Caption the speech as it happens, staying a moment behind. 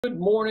Good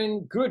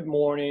morning, good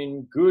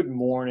morning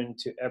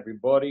to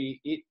everybody.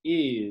 It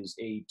is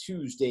a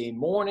Tuesday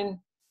morning,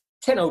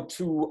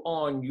 10:02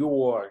 on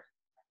your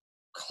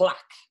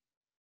clock.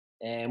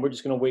 And we're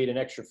just going to wait an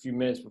extra few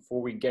minutes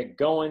before we get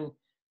going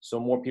so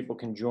more people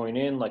can join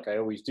in like I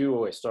always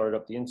do. I started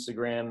up the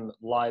Instagram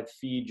live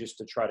feed just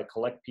to try to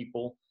collect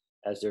people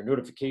as their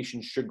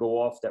notifications should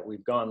go off that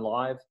we've gone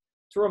live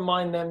to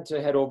remind them to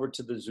head over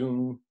to the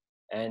Zoom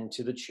and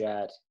to the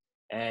chat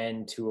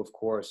and to, of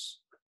course,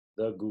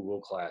 the Google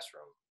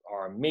Classroom.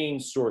 Our main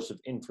source of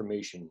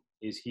information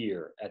is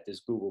here at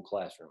this Google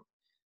Classroom.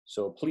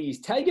 So please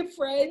tell your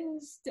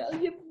friends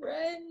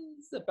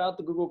about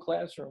the Google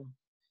Classroom.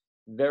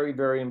 Very,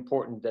 very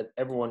important that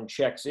everyone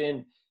checks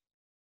in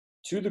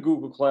to the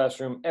Google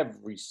Classroom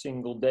every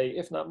single day,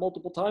 if not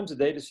multiple times a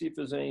day, to see if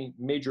there's any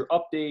major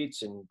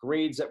updates and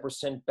grades that were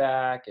sent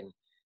back and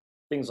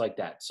things like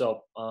that.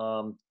 So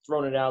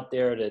throwing it out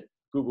there that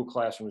Google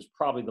Classroom is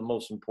probably the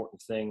most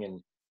important thing,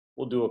 and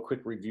we'll do a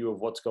quick review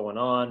of what's going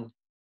on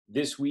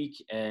this week.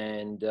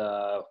 And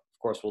of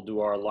course, we'll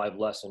do our live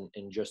lesson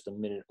in just a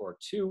minute or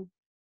two.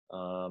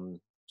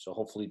 So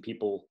hopefully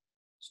people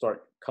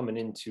start coming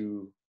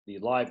into the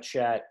live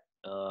chat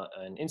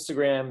and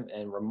Instagram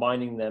and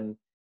reminding them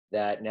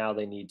that now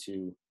they need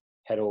to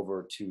head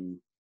over to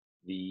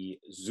the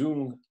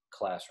Zoom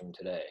classroom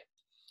today.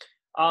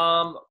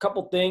 A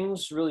couple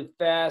things really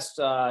fast.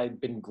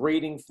 I've been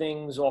grading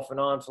things off and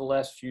on for the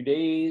last few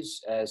days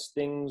as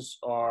things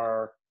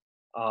are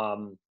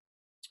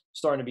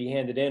starting to be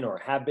handed in or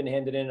have been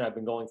handed in. I've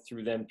been going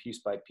through them piece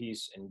by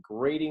piece and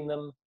grading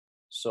them.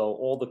 So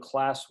all the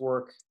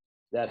classwork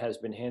that has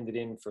been handed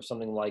in for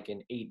something like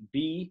an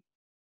 8B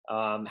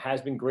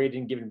has been graded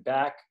and given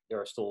back.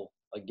 There are still,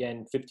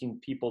 again, 15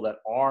 people that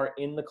are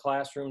in the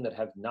classroom that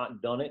have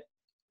not done it.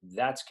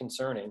 That's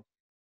concerning.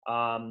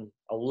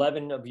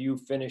 11 of you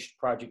finished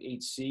Project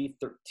 8C.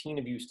 13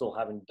 of you still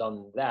haven't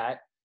done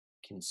that.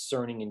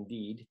 Concerning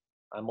indeed.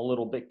 I'm a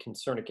little bit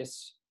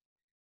concernicus.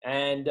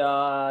 And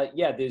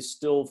yeah, there's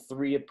still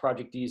 3 at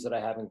Project D's that I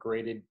haven't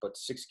graded, but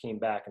 6 came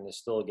back, and there's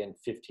still, again,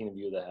 15 of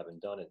you that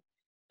haven't done it.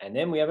 And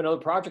then we have another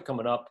project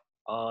coming up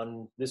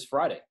on this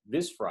Friday.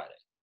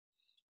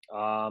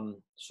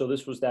 So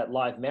this was that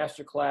live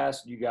masterclass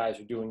you guys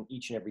are doing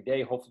each and every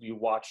day. Hopefully you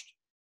watched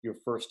your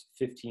first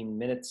 15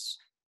 minutes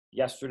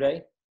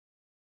yesterday.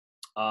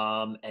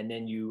 And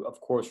then you,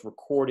 of course,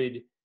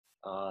 recorded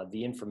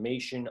the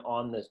information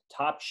on the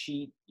top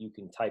sheet. You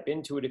can type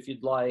into it if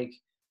you'd like,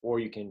 or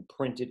you can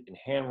print it and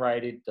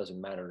handwrite it. Doesn't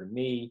matter to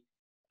me.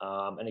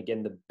 And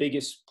again, the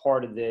biggest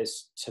part of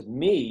this to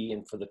me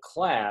and for the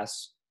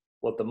class,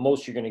 what the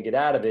most you're going to get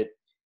out of it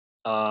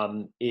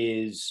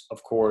is,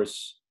 of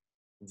course,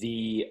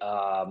 the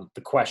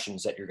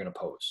questions that you're going to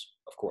pose.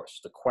 Of course,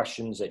 the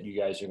questions that you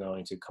guys are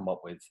going to come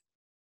up with.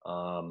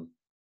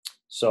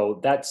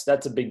 So that's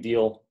a big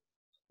deal.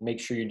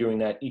 Make sure you're doing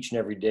that each and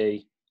every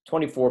day.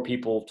 24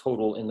 people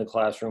total in the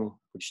classroom,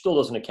 which still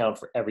doesn't account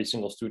for every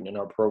single student in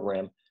our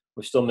program.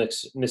 We're still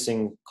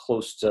missing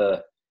close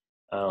to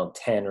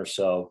 10 or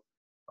so,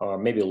 or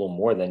maybe a little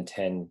more than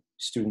 10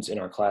 students in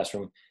our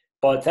classroom.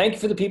 But thank you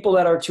for the people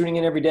that are tuning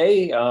in every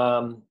day.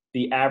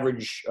 The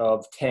average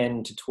of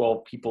 10 to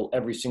 12 people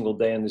every single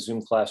day in the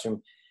Zoom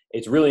classroom.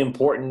 It's really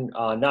important,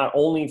 not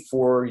only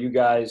for you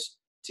guys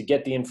to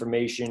get the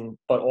information,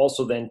 but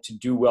also then to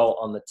do well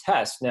on the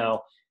test.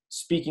 Now,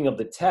 speaking of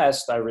the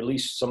test, I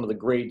released some of the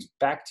grades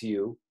back to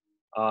you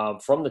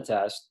from the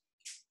test.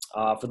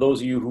 For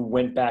those of you who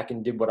went back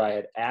and did what I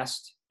had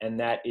asked, and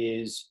that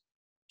is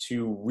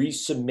to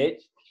resubmit,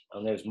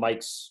 and there's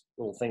Mike's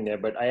little thing there,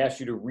 but I asked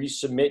you to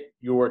resubmit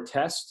your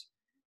test,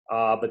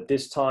 but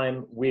this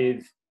time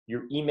with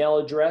your email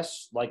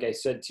address. Like I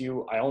said to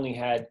you, I only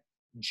had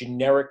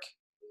generic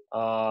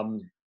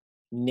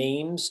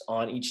names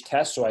on each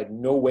test, so I had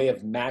no way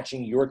of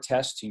matching your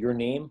test to your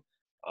name.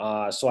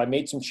 So I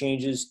made some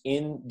changes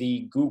in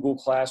the Google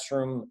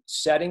Classroom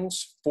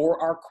settings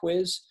for our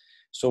quiz.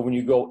 So when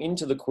you go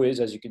into the quiz,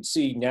 as you can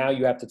see, now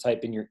you have to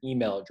type in your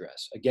email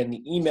address. Again,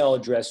 the email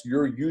address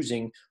you're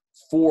using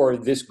for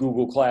this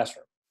Google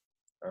Classroom,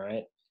 all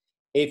right?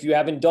 If you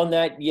haven't done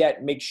that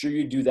yet, make sure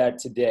you do that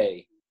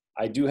today.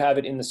 I do have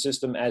it in the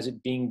system as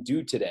it being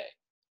due today.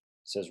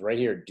 It says right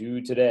here, due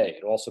today.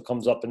 It also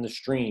comes up in the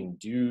stream,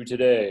 due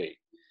today.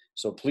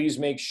 So please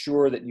make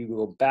sure that you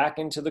go back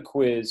into the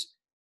quiz,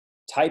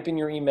 type in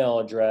your email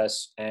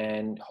address,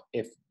 and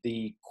if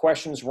the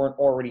questions weren't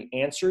already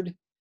answered,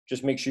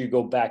 just make sure you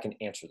go back and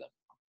answer them.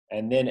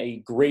 And then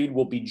a grade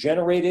will be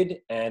generated,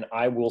 and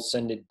I will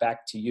send it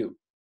back to you.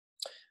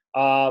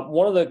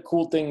 One of the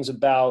cool things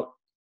about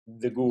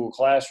the Google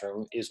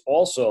Classroom is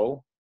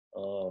also,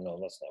 oh no,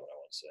 that's not what I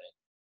want to say,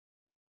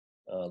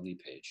 lead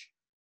page,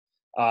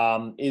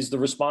 is the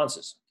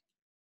responses,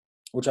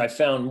 which I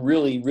found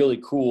really, really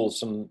cool.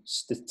 Some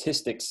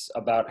statistics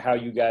about how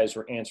you guys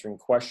were answering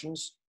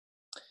questions.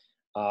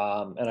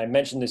 And I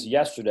mentioned this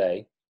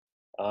yesterday.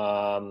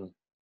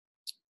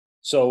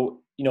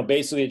 So,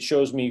 basically it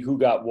shows me who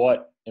got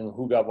what and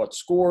who got what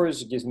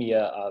scores. It gives me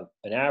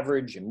an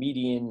average, a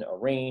median, a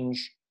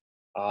range.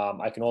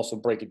 I can also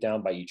break it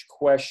down by each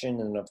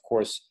question. And of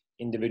course,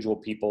 individual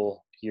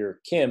people here,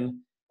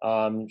 Kim,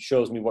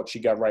 shows me what she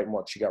got right and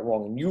what she got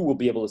wrong. And you will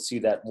be able to see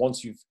that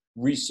once you've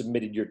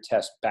resubmitted your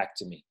test back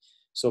to me.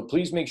 So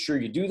please make sure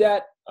you do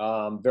that.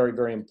 Very,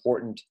 very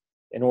important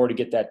in order to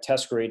get that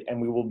test grade.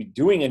 And we will be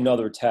doing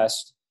another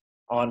test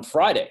on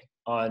Friday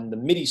on the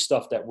Midi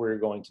stuff that we're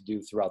going to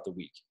do throughout the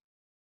week.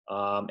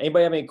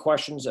 Anybody have any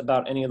questions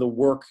about any of the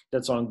work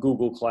that's on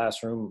Google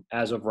Classroom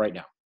as of right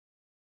now?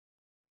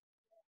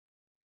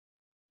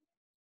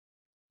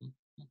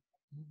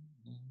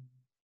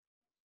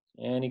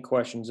 Any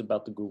questions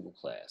about the Google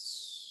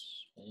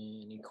class?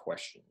 Any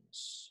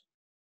questions?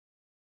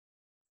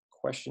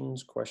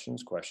 Questions.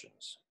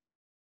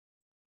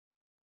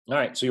 All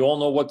right, so you all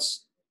know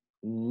what's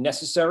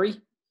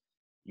necessary.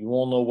 You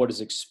all know what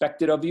is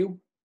expected of you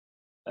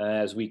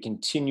as we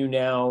continue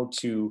now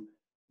to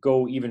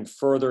go even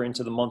further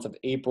into the month of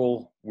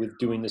April with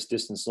doing this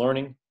distance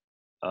learning.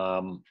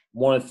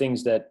 One of the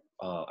things that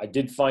I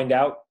did find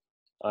out,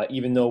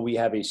 even though we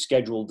have a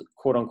scheduled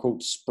quote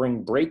unquote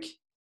spring break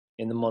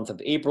in the month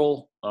of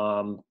April,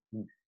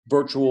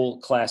 virtual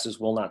classes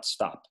will not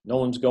stop. No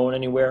one's going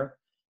anywhere.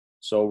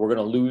 So we're going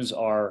to lose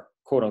our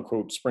quote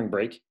unquote spring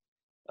break.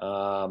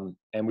 And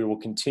we will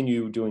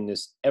continue doing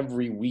this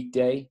every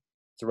weekday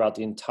throughout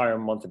the entire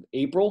month of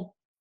April.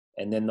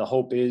 And then the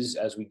hope is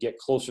as we get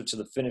closer to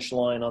the finish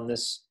line on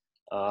this,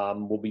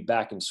 we'll be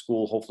back in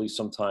school hopefully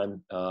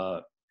sometime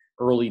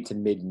early to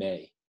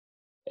mid-May,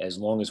 as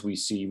long as we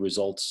see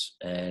results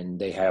and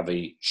they have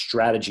a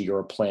strategy or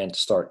a plan to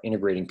start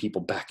integrating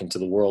people back into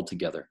the world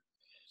together.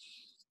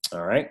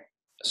 All right.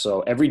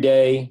 So every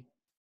day,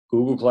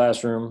 Google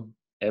Classroom,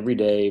 every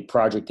day,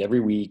 project every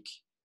week,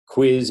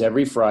 quiz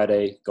every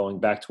Friday, going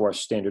back to our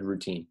standard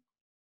routine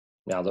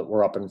now that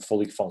we're up and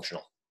fully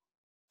functional.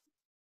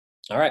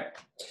 All right.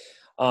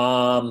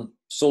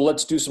 So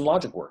let's do some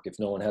logic work if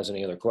no one has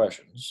any other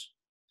questions.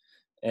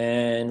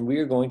 And we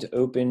are going to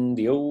open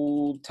the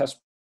old test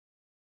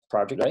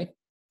project today.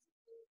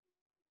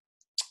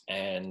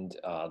 And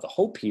the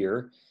hope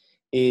here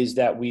is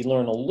that we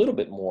learn a little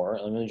bit more.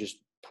 I'm going to just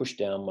push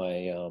down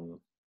my,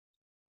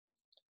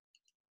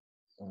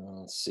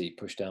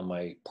 push down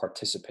my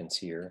participants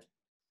here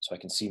so I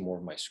can see more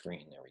of my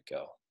screen. There we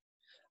go.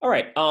 All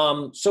right.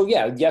 So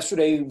yeah,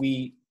 yesterday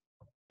we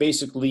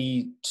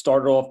basically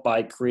started off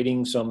by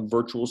creating some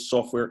virtual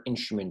software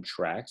instrument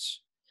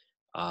tracks.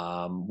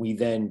 We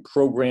then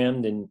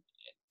programmed in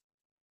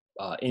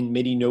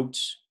MIDI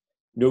notes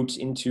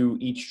into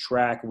each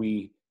track.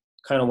 We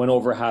kind of went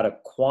over how to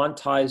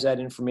quantize that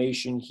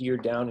information here,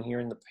 down here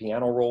in the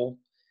piano roll.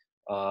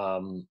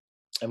 And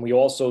we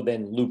also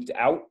then looped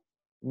out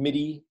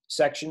MIDI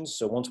sections.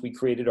 So once we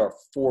created our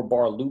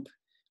 4-bar loop,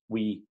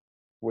 we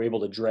were able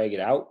to drag it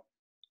out.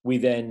 We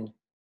then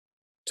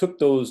took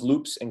those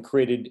loops and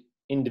created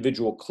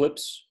individual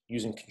clips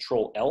using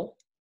Control L.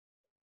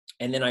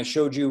 And then I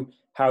showed you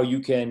how you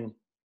can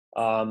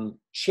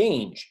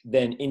change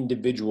then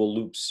individual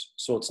loops.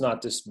 So it's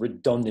not this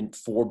redundant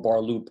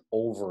 4-bar loop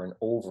over and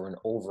over and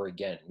over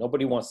again.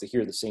 Nobody wants to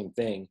hear the same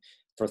thing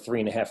for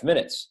 3.5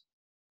 minutes.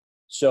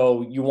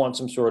 So you want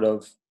some sort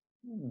of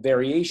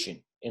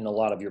variation in a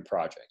lot of your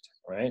project,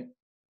 right?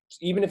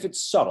 Even if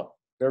it's subtle,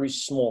 very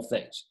small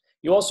things.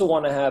 You also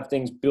want to have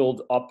things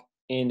build up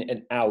in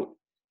and out.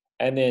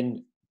 And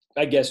then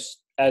I guess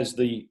as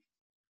the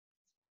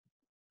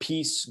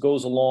piece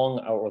goes along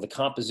or the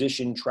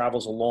composition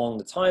travels along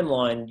the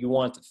timeline, you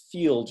want it to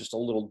feel just a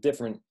little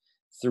different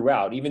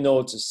throughout. Even though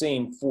it's the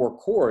same 4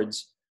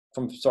 chords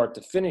from start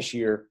to finish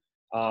here,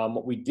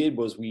 what we did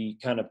was we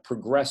kind of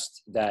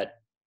progressed that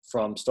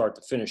from start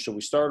to finish. So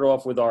we started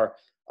off with our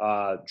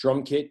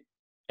drum kit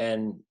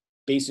and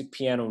basic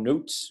piano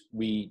notes.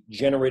 We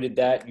generated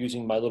that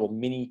using my little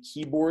mini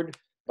keyboard,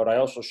 but I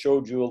also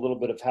showed you a little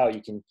bit of how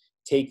you can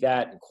take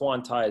that and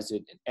quantize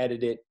it and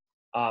edit it.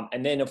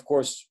 And then of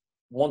course,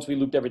 once we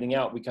looped everything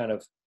out, we kind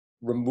of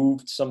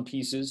removed some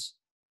pieces.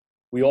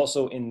 We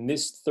also, in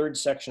this 3rd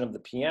section of the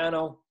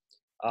piano,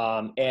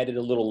 added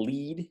a little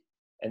lead.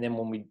 And then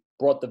when we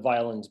brought the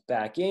violins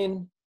back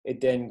in,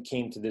 it then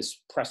came to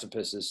this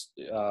precipice, this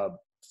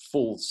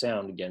full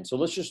sound again. So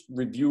let's just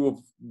review of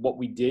what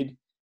we did,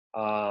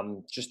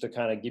 just to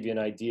kind of give you an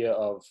idea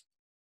of,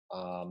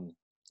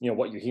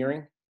 what you're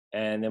hearing.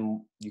 And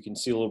then you can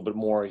see a little bit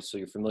more so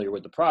you're familiar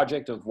with the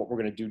project of what we're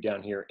going to do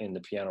down here in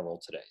the piano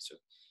roll today. So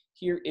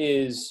here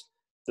is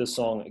the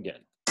song again.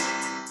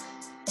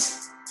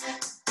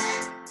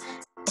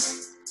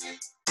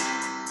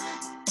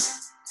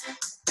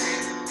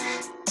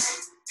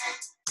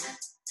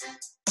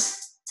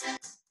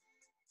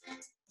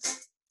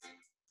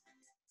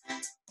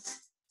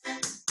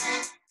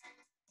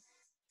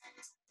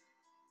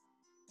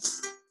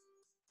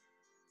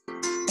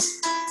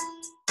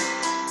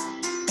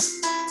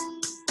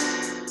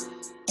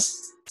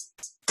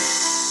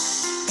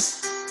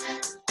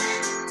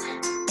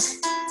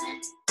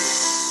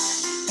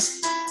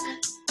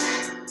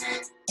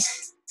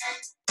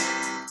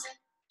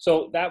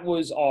 So that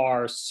was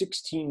our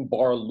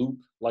 16-bar loop.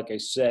 Like I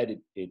said,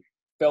 it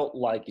felt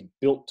like it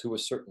built to a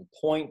certain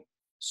point.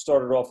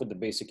 Started off with the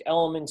basic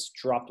elements,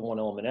 dropped one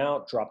element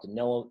out, dropped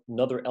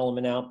another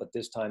element out, but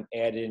this time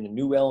added in a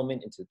new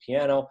element into the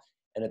piano.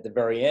 And at the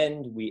very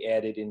end, we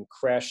added in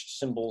crashed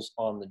cymbals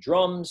on the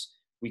drums.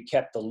 We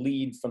kept the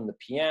lead from the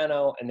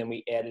piano, and then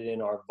we added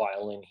in our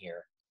violin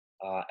here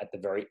at the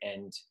very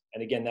end.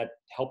 And again, that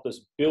helped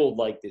us build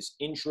like this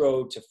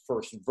intro to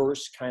first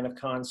verse kind of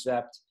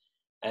concept.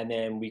 And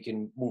then we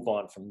can move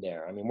on from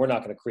there. I mean, we're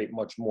not going to create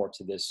much more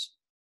to this.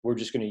 We're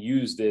just going to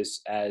use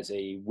this as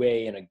a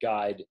way and a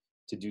guide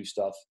to do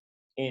stuff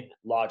in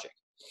Logic.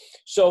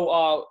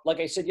 So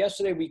like I said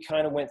yesterday, we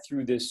kind of went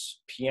through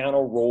this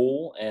piano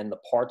roll and the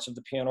parts of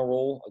the piano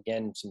roll.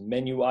 Again, some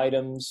menu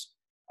items,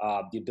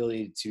 the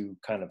ability to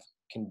kind of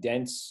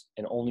condense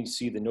and only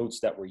see the notes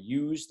that were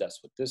used.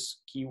 That's what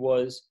this key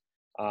was.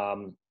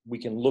 We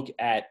can look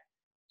at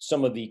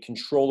some of the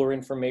controller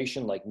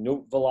information like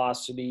note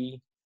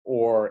velocity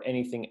or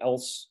anything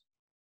else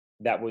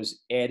that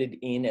was added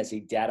in as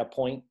a data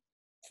point.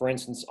 For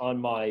instance,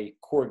 on my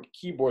chord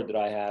keyboard that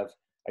I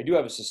do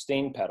have a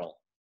sustain pedal.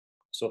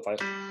 So if I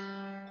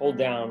hold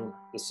down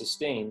the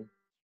sustain,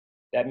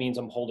 that means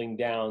I'm holding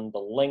down the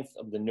length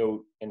of the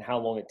note and how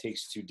long it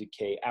takes to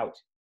decay out.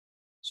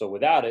 So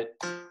without it,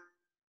 it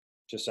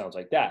just sounds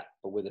like that.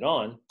 But with it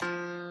on,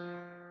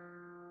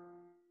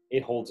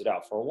 it holds it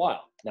out for a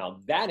while.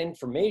 Now that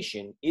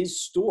information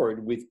is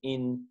stored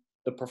within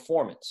the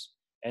performance.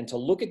 And to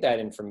look at that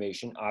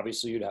information,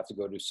 obviously you'd have to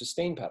go to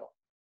sustain pedal.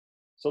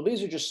 So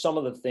these are just some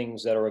of the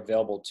things that are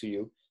available to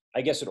you.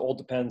 I guess it all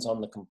depends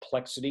on the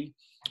complexity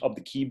of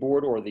the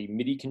keyboard or the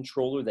MIDI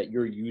controller that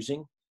you're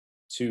using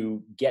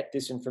to get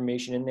this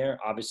information in there.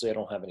 Obviously, I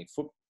don't have any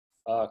foot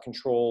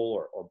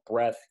control or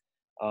breath.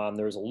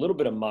 There's a little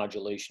bit of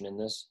modulation in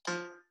this. So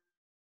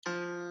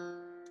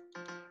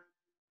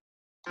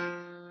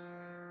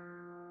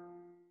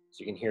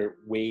you can hear it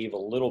wave a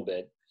little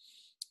bit.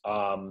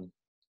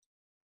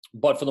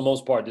 But for the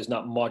most part, there's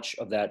not much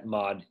of that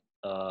mod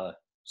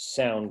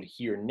sound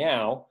here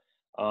now.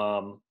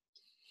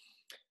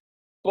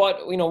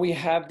 But, you know, we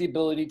have the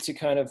ability to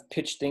kind of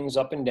pitch things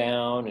up and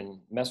down and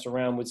mess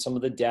around with some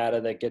of the data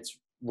that gets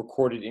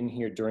recorded in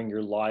here during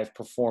your live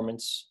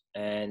performance.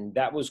 And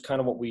that was kind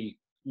of what we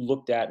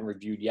looked at and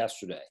reviewed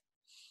yesterday.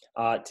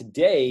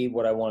 Today,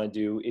 what I want to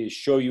do is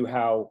show you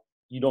how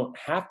you don't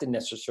have to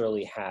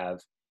necessarily have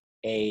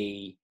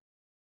a,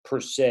 per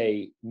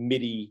se,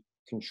 MIDI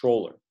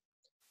controller.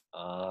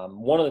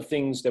 One of the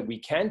things that we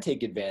can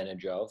take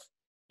advantage of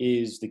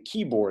is the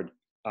keyboard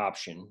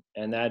option,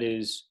 and that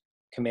is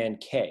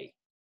Command K.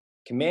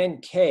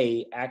 Command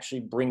K actually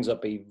brings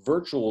up a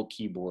virtual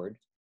keyboard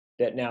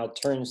that now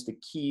turns the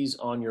keys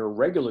on your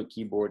regular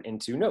keyboard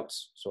into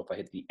notes. So if I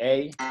hit the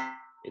A,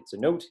 it's a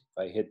note. If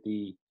I hit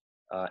the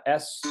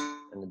S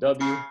and the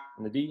W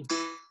and the D,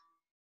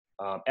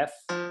 F,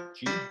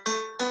 G.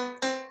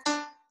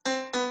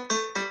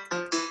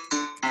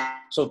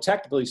 So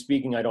technically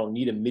speaking, I don't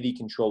need a MIDI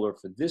controller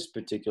for this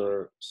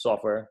particular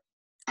software.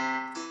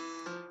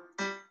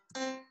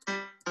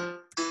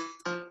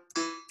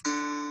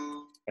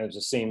 And it's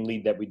the same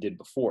lead that we did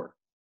before.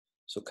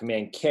 So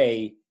Command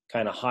K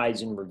kind of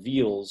hides and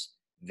reveals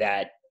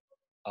that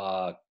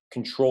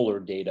controller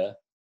data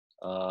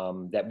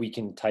that we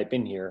can type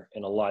in here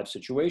in a live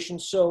situation.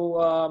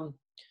 So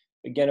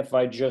again, if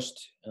I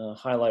just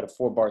highlight a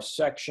 4-bar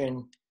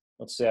section,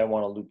 let's say I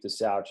want to loop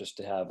this out just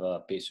to have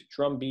a basic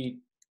drum beat,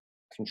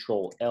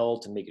 Control L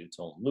to make it its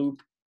own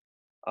loop.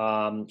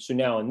 So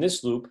now in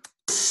this loop,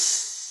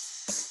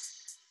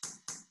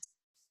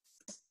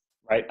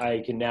 right,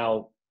 I can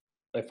now,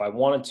 if I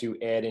wanted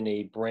to, add in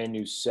a brand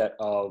new set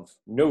of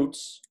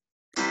notes.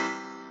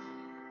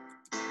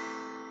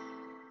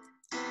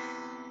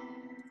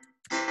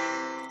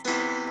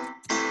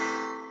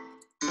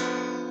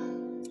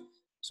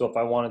 So if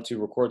I wanted to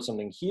record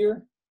something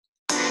here,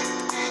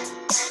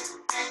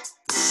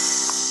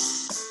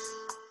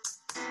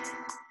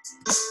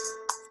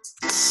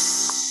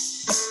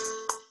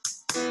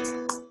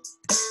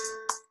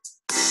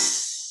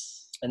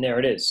 and there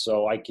it is.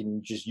 So I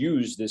can just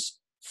use this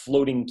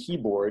floating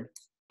keyboard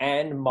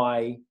and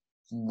my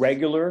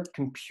regular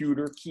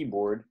computer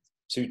keyboard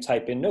to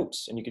type in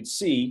notes. And you can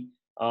see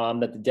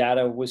that the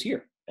data was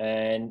here.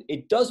 And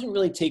it doesn't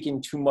really take in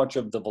too much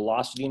of the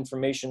velocity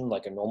information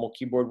like a normal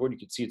keyboard would. You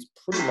can see it's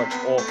pretty much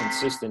all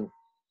consistent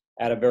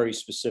at a very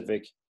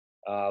specific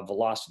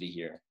velocity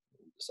here.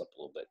 Move this up a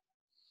little bit.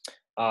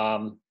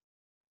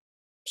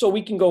 So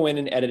we can go in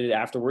and edit it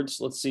afterwards.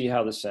 Let's see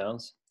how this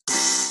sounds.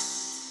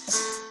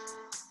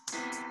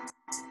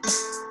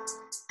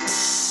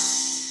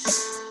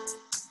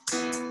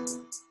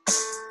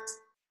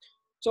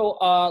 So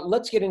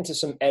let's get into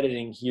some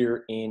editing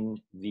here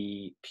in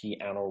the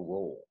piano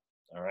roll,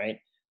 all right?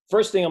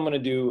 First thing I'm gonna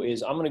do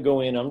is I'm gonna go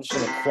in, I'm just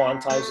gonna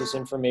quantize this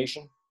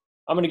information.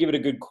 I'm gonna give it a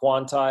good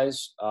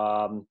quantize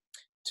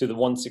to the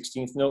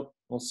 1/16th note.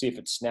 We'll see if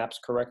it snaps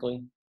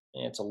correctly.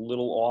 And it's a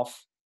little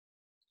off.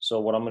 So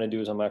what I'm gonna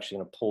do is I'm actually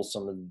gonna pull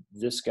some of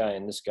this guy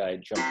and this guy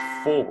jump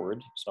forward.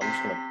 So I'm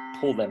just gonna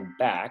pull them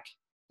back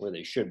where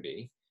they should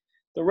be.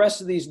 The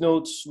rest of these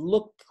notes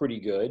look pretty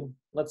good.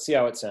 Let's see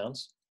how it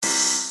sounds.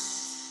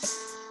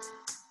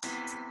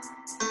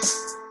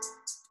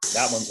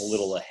 That one's a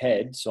little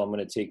ahead, so I'm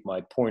going to take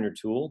my pointer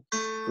tool,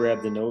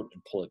 grab the note,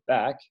 and pull it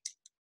back.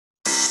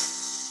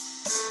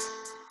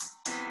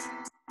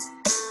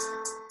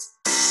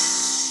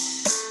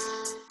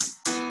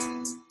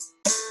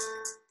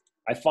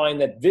 I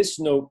find that this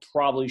note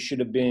probably should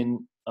have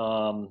been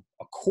a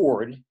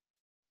chord.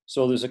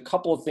 So there's a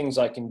couple of things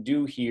I can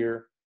do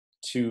here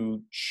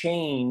to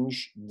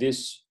change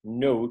this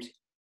note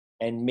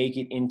and make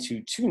it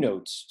into two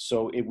notes.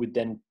 So it would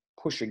then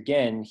push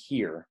again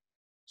here.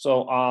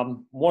 So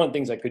one of the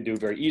things I could do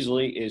very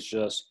easily is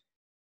just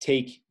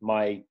take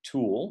my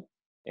tool,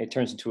 it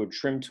turns into a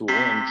trim tool,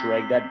 and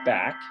drag that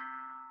back,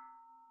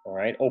 all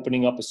right,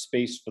 opening up a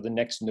space for the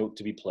next note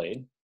to be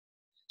played.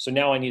 So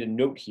now I need a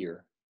note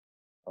here,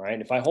 all right?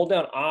 If I hold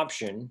down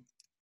Option,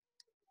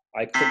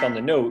 I click on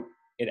the note,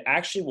 it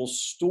actually will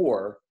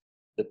store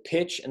the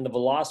pitch and the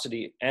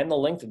velocity and the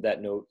length of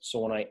that note. So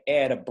when I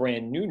add a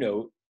brand new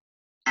note,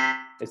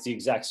 it's the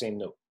exact same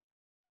note.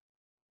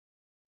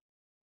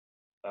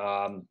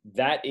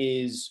 That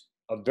is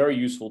a very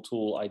useful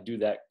tool. I do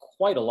that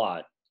quite a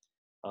lot.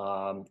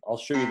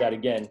 I'll show you that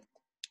again.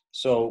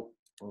 So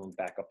I'm gonna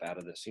back up out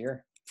of this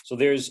here. So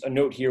there's a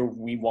note here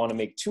we want to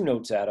make two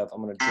notes out of.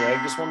 I'm going to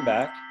drag this one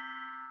back.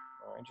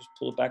 All right, just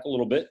pull it back a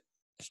little bit.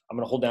 I'm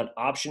going to hold down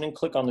Option and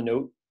click on the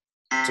note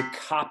to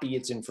copy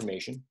its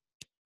information.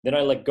 Then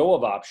I let go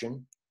of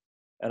Option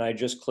and I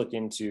just click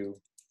into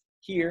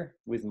here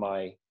with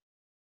my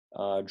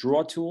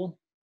draw tool,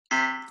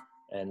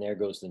 and there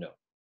goes the note.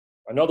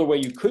 Another way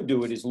you could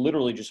do it is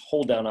literally just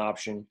hold down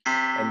Option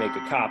and make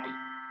a copy.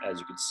 As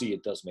you can see,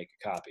 it does make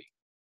a copy.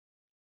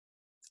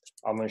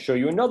 I'm going to show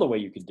you another way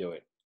you could do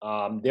it.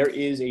 There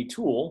is a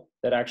tool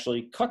that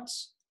actually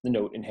cuts the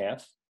note in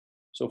half.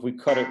 So if we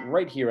cut it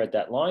right here at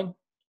that line,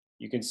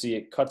 you can see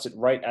it cuts it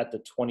right at the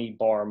 20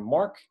 bar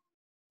mark.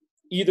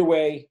 Either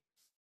way,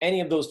 any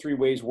of those three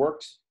ways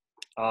works.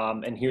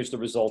 And here's the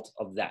result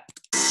of that.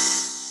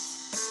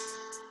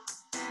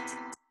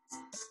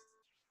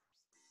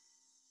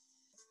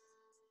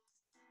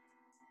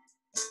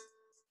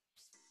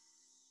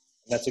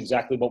 That's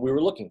exactly what we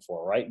were looking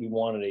for, right? We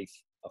wanted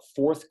a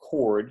fourth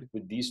chord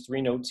with these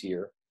three notes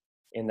here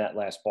in that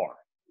last bar.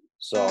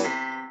 So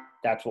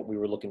that's what we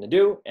were looking to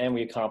do, and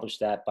we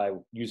accomplished that by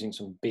using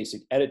some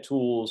basic edit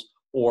tools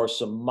or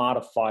some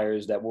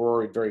modifiers that we're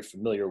already very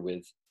familiar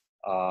with,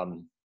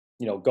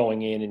 you know,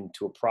 going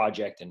into a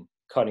project and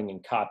cutting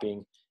and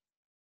copying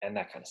and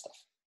that kind of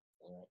stuff.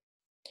 All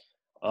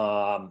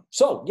right.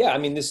 So yeah, I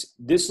mean,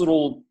 this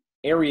little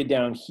area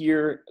down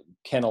here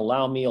can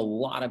allow me a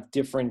lot of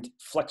different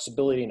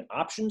flexibility and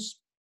options.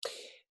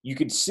 You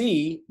could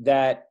see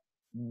that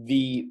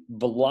the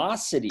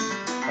velocity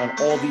on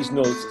all these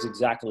notes is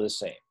exactly the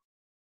same.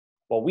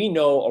 Well, we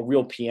know a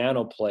real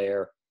piano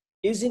player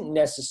isn't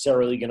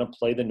necessarily going to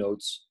play the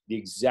notes the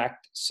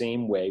exact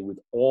same way with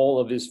all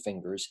of his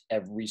fingers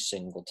every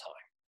single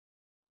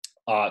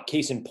time.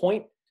 Case in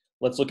point,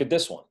 let's look at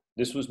this one.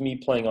 This was me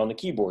playing on the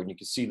keyboard, and you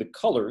can see the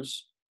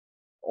colors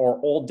are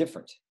all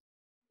different.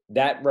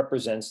 That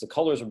represents, the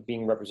colors are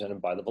being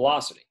represented by the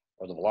velocity,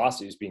 or the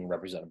velocity is being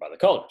represented by the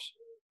colors.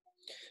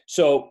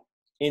 So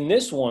in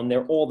this one,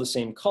 they're all the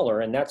same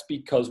color, and that's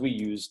because we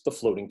use the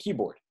floating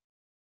keyboard.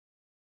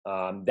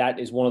 That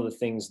is one of the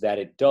things that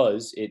it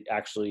does. It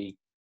actually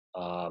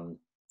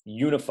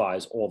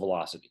unifies all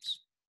velocities.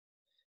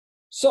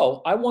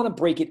 So I want to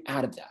break it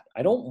out of that.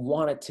 I don't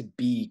want it to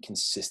be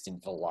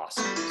consistent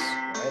velocities,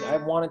 right? I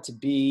want it to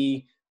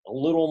be a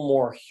little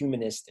more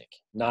humanistic,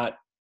 not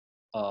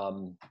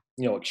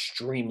you know,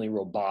 extremely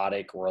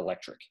robotic or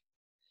electric.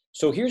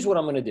 So here's what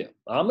I'm going to do.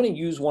 I'm going to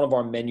use one of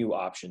our menu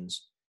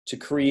options to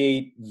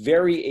create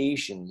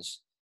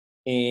variations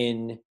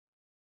in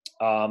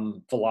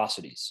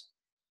velocities.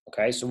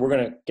 Okay, so we're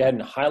going to go ahead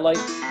and highlight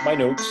my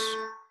notes.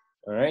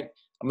 All right,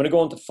 I'm going to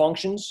go into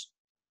functions,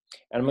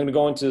 and I'm going to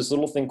go into this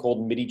little thing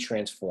called Midi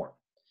Transform.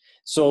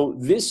 So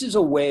this is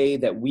a way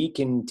that we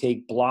can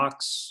take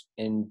blocks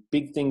and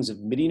big things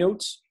of MIDI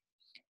notes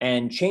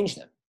and change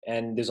them.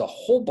 And there's a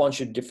whole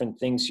bunch of different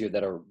things here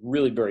that are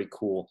really very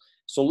cool.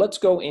 So let's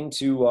go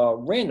into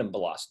random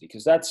velocity,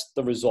 because that's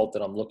the result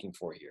that I'm looking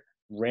for here,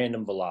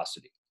 random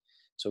velocity.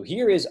 So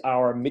here is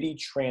our Midi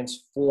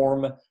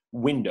Transform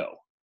window.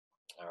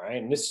 All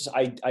right, and this is,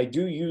 I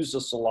do use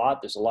this a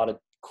lot. There's a lot of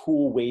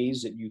cool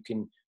ways that you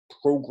can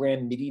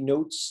program MIDI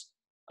notes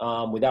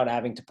without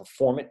having to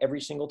perform it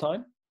every single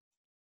time.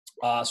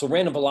 So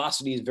random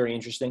velocity is very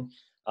interesting.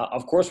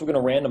 Of course, we're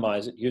going to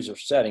randomize it. Here's our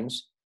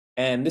settings.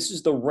 And this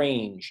is the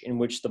range in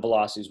which the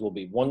velocities will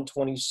be,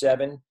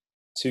 127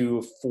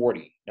 to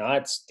 40. Now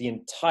that's the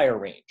entire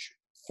range,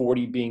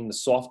 40 being the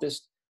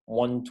softest,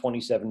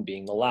 127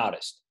 being the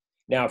loudest.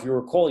 Now, if you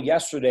recall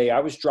yesterday,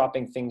 I was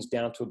dropping things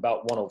down to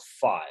about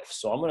 105.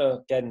 So I'm going to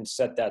go ahead and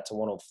set that to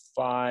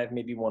 105,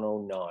 maybe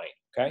 109,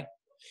 okay?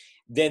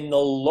 Then the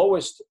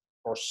lowest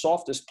or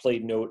softest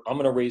played note, I'm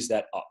going to raise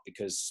that up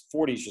because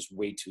 40 is just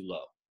way too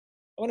low.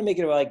 I'm going to make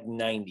it like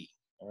 90,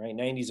 All right,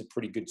 90 is a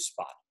pretty good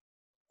spot.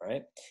 All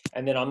right,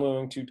 and then I'm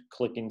going to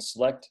click in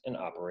select and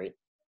operate.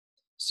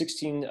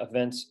 16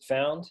 events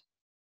found,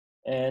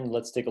 and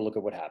let's take a look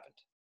at what happened.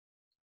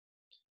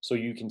 So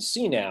you can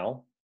see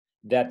now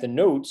that the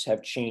notes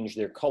have changed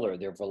their color.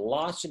 Their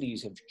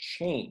velocities have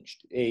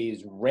changed. It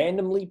is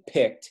randomly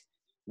picked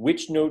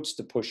which notes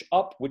to push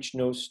up, which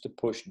notes to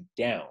push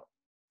down.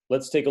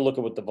 Let's take a look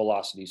at what the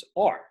velocities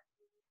are.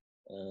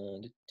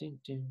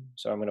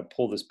 So I'm going to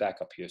pull this back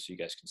up here so you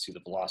guys can see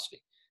the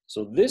velocity.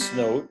 So this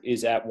note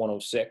is at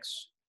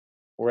 106,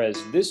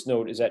 whereas this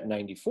note is at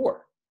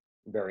 94.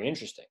 Very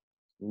interesting.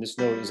 And this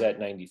note is at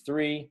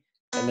 93,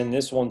 and then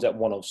this one's at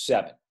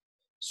 107.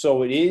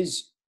 So it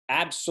is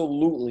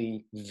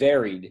absolutely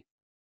varied,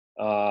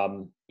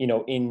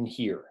 in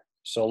here.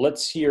 So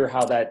let's hear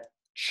how that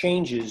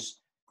changes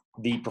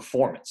the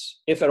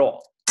performance, if at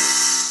all.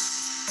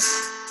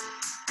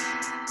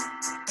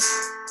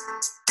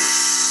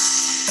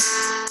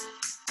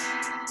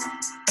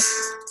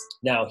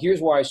 Now, here's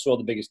where I saw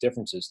the biggest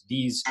differences.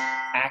 These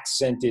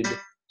accented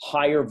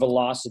higher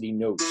velocity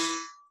notes,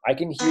 I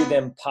can hear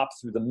them pop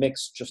through the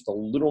mix just a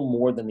little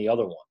more than the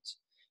other ones.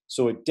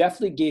 So it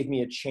definitely gave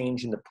me a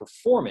change in the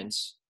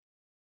performance,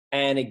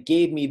 and it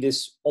gave me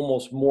this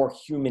almost more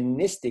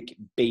humanistic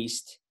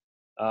based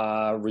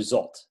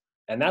result.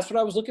 And that's what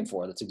I was looking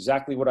for. That's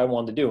exactly what I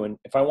wanted to do. And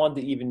if I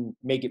wanted to even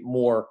make it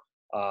more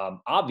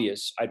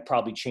obvious, I'd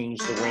probably change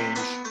the range.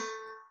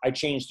 I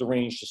changed the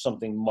range to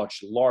something much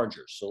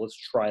larger. So let's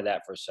try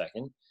that for a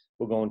second.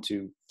 We'll go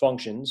into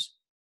functions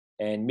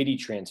and Midi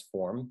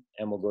Transform,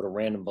 and we'll go to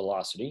random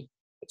velocity.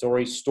 It's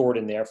already stored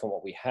in there from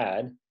what we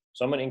had.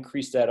 So I'm going to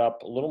increase that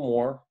up a little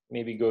more,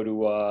 maybe go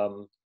to, I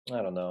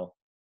don't know,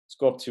 let's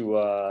go up to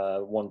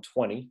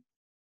 120,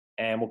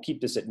 and we'll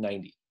keep this at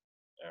 90.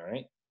 All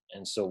right.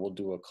 And so we'll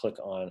do a click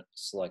on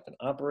select and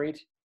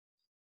operate.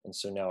 And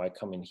so now I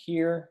come in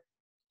here,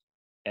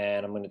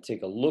 and I'm going to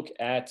take a look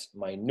at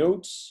my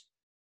notes.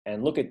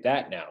 And look at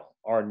that now.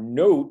 Our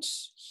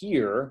notes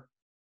here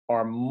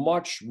are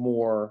much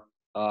more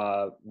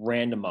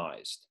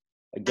randomized.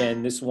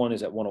 Again, this one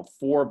is at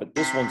 104, but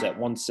this one's at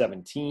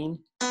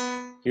 117.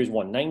 Here's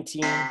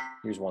 119,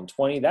 here's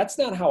 120. That's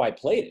not how I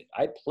played it.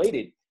 I played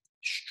it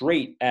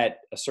straight at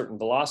a certain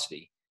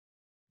velocity.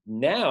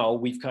 Now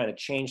we've kind of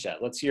changed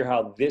that. Let's hear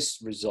how this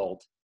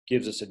result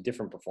gives us a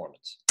different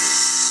performance.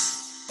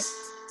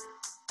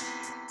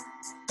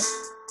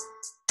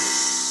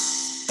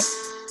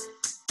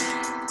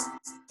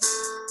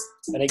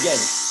 And again,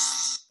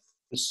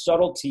 the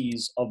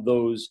subtleties of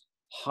those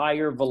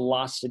higher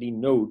velocity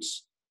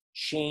notes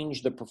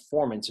change the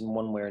performance in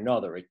one way or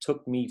another. It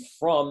took me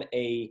from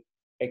a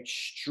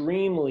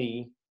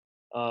extremely,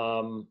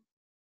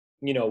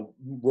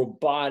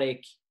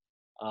 robotic,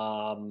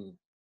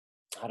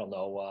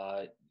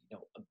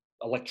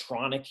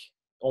 electronic,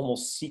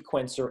 almost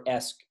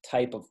sequencer-esque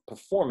type of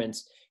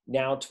performance,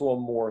 now to a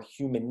more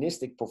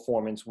humanistic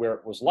performance where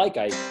it was like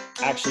I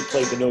actually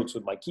played the notes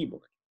with my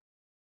keyboard.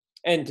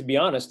 And to be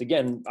honest,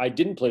 again, I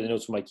didn't play the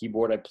notes with my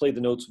keyboard. I played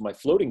the notes with my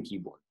floating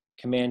keyboard.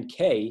 Command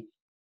K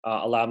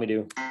allowed me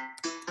to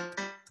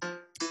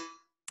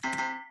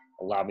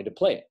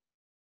play it.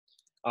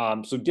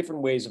 So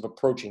different ways of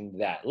approaching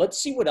that. Let's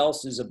see what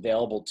else is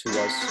available to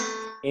us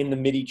in the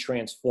Midi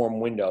Transform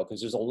window,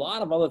 because there's a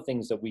lot of other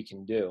things that we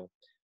can do.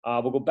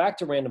 We'll go back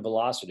to random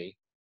velocity,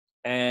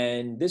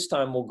 and this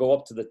time we'll go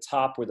up to the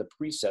top where the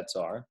presets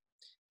are.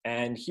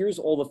 And here's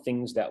all the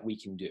things that we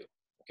can do.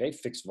 Okay,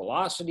 fixed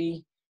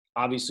velocity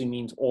obviously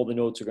means all the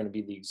notes are going to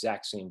be the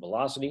exact same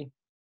velocity.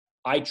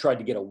 I tried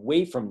to get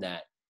away from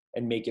that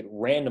and make it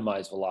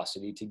randomized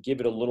velocity to give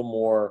it a little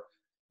more,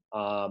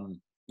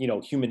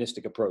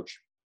 humanistic approach.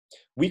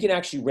 We can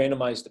actually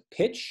randomize the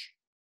pitch.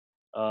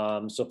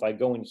 So if I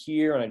go in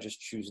here and I just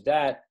choose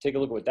that, take a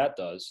look at what that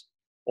does.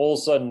 All of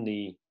a sudden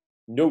the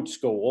notes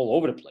go all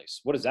over the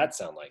place. What does that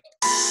sound like?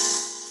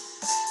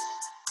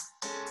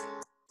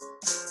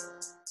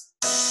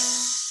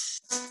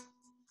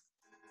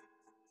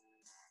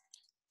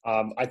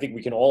 I think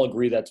we can all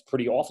agree that's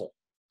pretty awful.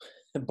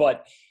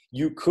 But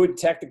you could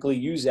technically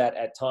use that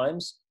at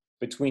times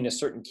between a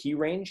certain key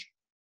range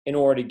in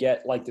order to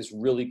get like this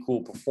really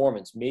cool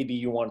performance. Maybe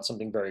you want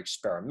something very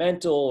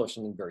experimental or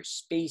something very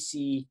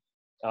spacey.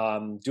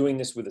 Doing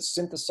this with a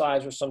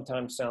synthesizer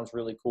sometimes sounds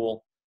really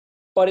cool,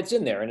 but it's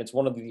in there, and it's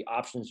one of the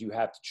options you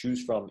have to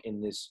choose from in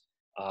this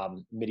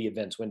MIDI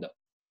events window.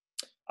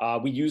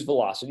 We use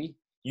velocity.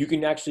 You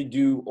can actually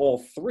do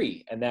all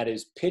three, and that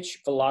is pitch,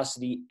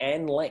 velocity,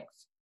 and length.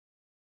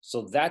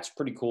 So that's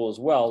pretty cool as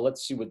well.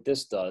 Let's see what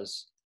this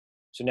does.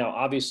 So now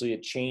obviously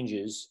it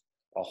changes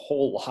a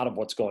whole lot of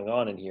what's going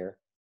on in here.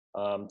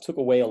 Took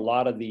away a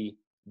lot of the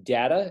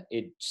data.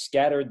 It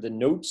scattered the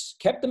notes,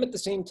 kept them at the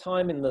same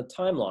time in the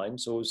timeline.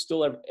 So it was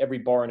still every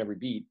bar and every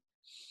beat.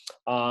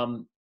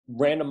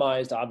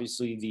 Randomized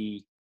obviously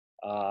the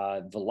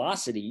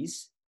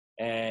velocities,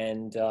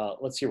 and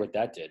let's hear what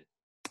that did.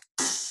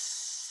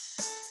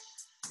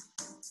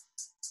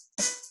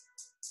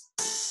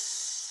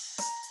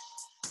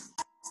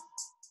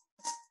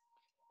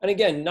 And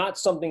again, not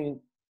something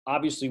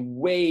obviously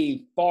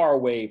way far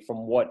away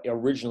from what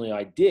originally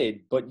I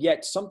did, but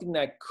yet something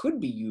that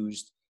could be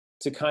used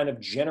to kind of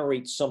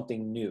generate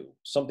something new,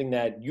 something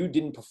that you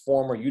didn't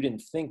perform or you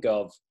didn't think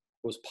of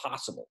was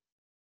possible.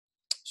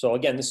 So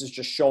again, this is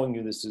just showing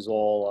you this is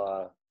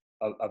all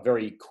a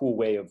very cool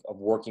way of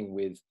working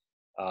with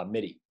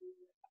MIDI.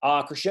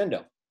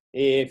 Crescendo.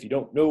 If you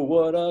don't know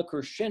what a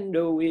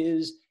crescendo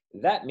is,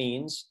 that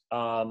means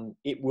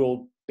it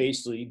will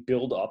basically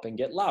build up and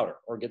get louder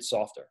or get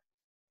softer.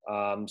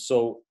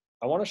 So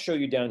I want to show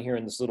you down here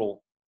in this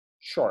little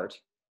chart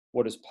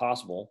what is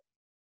possible.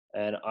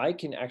 And I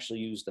can actually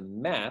use the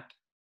map,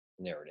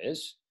 and there it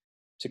is,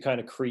 to kind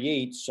of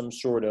create some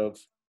sort of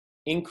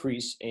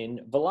increase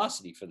in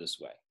velocity for this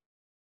way.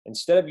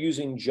 Instead of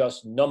using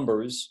just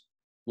numbers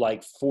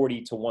like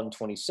 40 to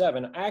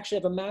 127, I actually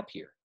have a map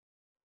here.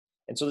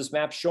 And so this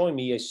map's showing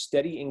me a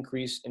steady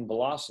increase in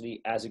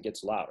velocity as it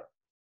gets louder.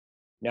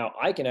 Now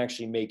I can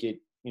actually make it,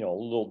 a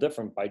little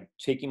different by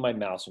taking my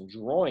mouse and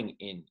drawing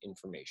in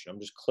information. I'm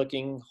just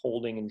clicking,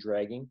 holding, and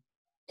dragging,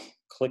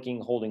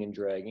 clicking, holding, and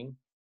dragging.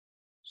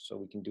 So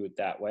we can do it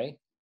that way.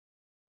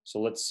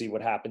 So let's see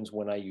what happens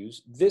when I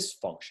use this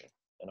function.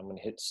 And I'm going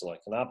to hit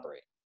select and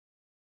operate.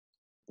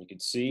 You can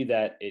see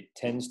that it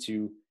tends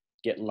to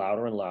get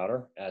louder and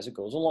louder as it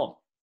goes along.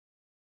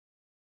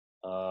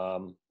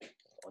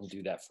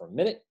 Undo that for a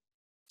minute.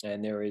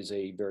 And there is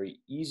a very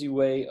easy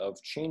way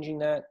of changing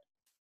that.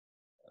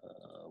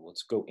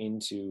 Let's go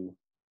into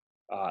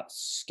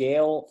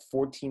scale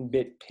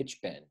 14-bit pitch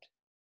bend.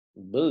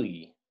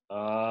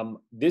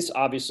 This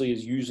obviously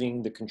is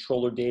using the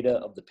controller data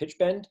of the pitch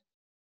bend,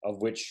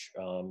 of which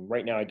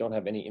right now I don't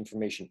have any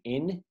information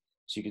in.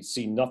 So you can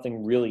see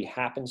nothing really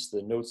happens to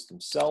the notes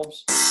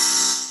themselves.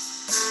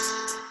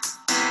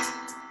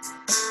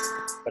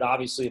 But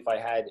obviously if I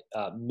had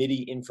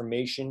MIDI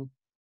information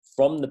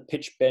from the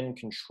pitch bend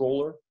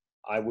controller,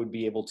 I would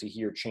be able to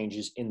hear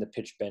changes in the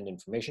pitch bend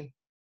information.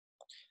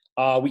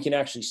 We can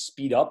actually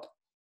speed up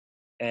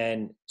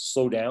and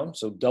slow down.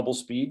 So double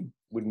speed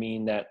would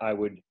mean that I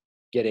would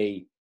get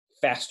a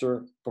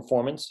faster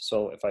performance.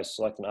 So if I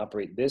select and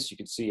operate this, you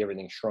can see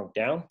everything shrunk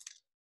down.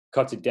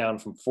 Cuts it down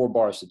from 4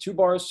 bars to 2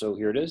 bars. So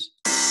here it is.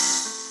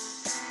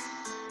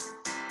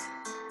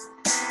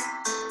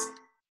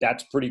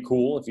 That's pretty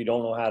cool. If you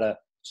don't know how to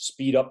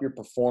speed up your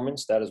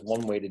performance, that is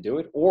one way to do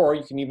it. Or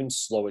you can even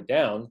slow it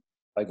down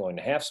by going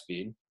to half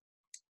speed.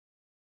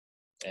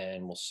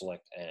 And we'll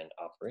select and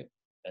operate.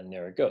 And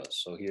there it goes.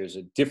 So here's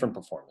a different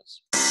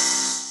performance.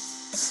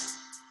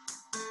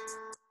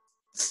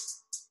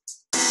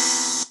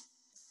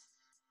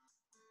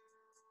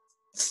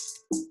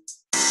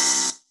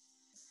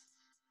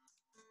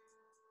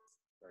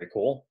 Very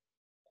cool.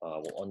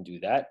 We'll undo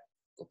that.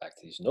 Go back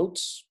to these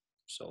notes.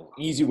 So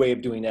easy way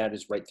of doing that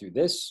is right through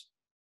this.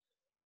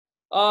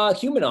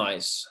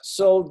 Humanize.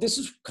 So this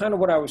is kind of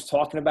what I was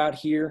talking about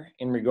here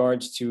in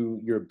regards to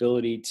your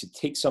ability to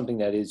take something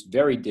that is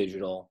very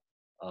digital,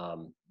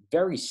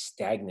 very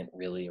stagnant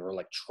really, or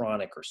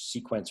electronic or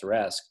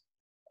sequencer-esque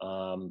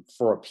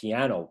for a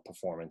piano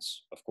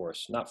performance, of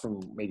course, not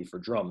maybe for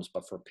drums,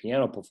 but for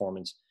piano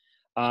performance,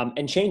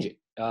 and change it.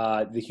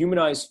 The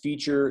Humanize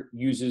feature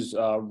uses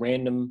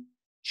random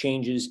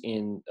changes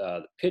in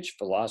the pitch,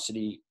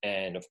 velocity,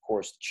 and of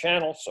course the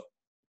channel. So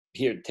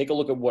here, take a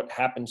look at what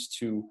happens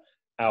to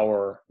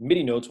our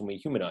MIDI notes when we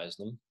humanize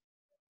them.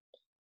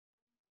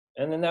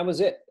 And then that was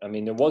it. I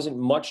mean, there wasn't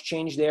much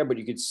change there, but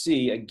you could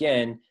see,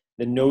 again,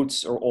 the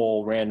notes are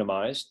all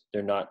randomized.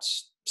 They're not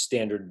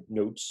standard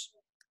notes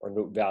or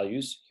note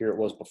values. Here it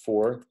was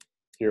before,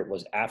 here it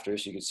was after.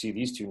 So you can see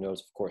these two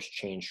notes, of course,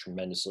 change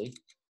tremendously.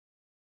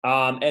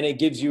 And it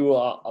gives you,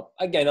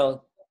 again, a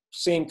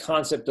same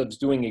concept of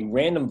doing a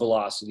random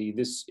velocity.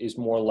 This is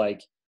more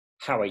like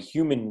how a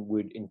human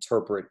would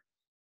interpret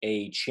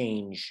a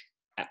change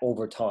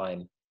over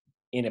time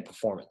in a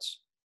performance.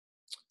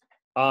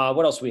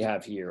 What else we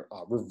have here?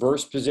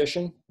 Reverse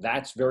position.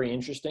 That's very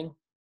interesting.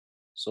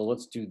 So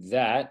let's do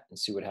that and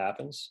see what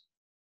happens.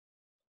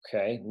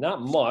 Okay,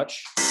 not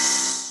much.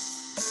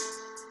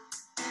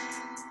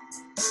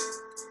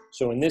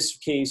 So in this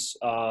case,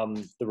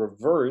 the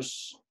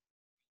reverse,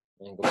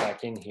 and go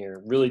back in here,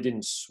 really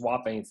didn't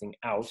swap anything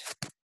out.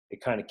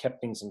 It kind of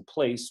kept things in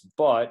place.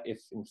 But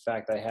if in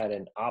fact I had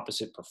an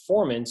opposite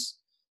performance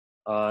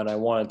and I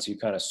wanted to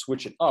kind of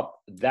switch it up,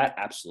 that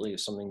absolutely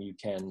is something you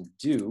can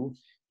do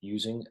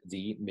using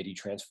the Midi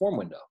Transform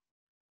window.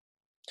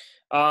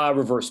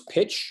 Reverse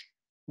pitch.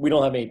 We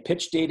don't have any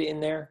pitch data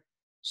in there.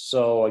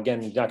 So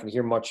again, you're not going to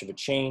hear much of a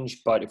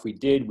change, but if we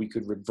did, we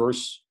could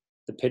reverse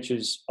the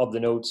pitches of the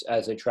notes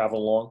as they travel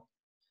along.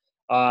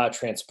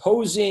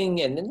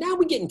 Transposing, and then now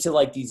we get into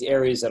like these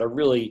areas that are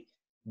really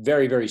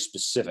very, very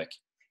specific.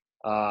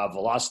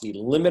 Velocity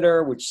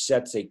limiter, which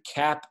sets a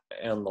cap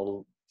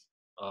on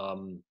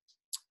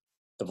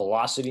the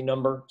velocity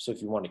number. So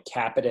if you want to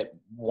cap it at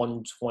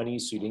 120,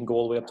 so you didn't go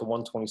all the way up to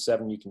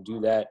 127, you can do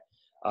that.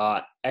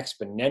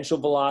 Exponential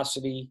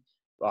velocity,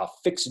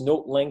 fixed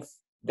note length.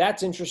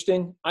 That's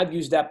interesting. I've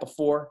used that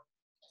before.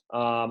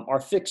 Our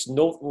fixed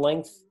note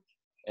length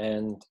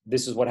And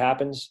this is what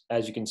happens.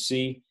 As you can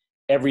see,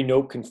 every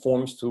note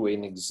conforms to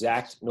an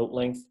exact note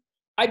length.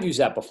 I've used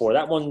that before.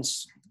 That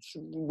one's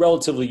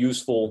relatively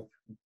useful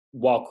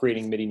while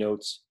creating MIDI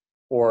notes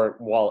or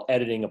while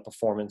editing a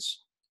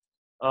performance.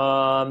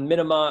 Maximum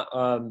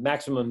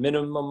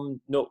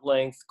minimum note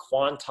length,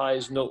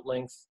 quantized note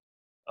length.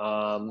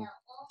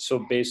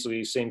 So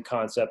basically same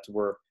concept.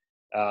 We're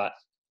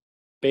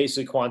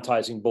basically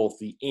quantizing both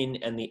the in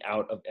and the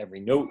out of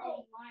every note.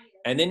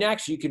 And then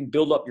actually you can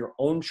build up your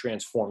own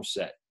transform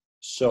set.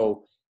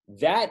 So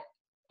that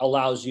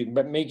allows you,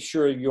 but make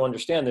sure you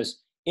understand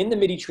this, in the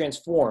MIDI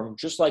transform,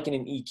 just like in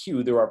an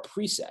EQ, there are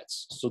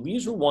presets. So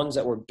these are ones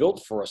that were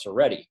built for us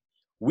already.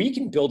 We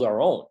can build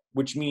our own,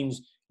 which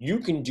means you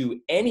can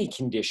do any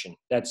condition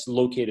that's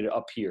located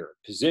up here: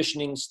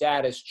 positioning,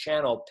 status,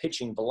 channel,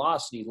 pitching,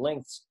 velocity,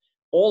 lengths,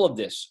 all of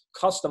this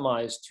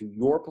customized to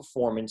your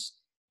performance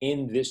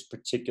in this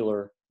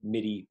particular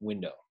MIDI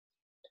window.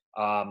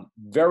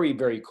 Very,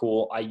 very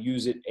cool. I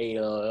use it a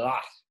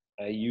lot.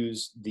 I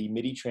use the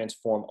MIDI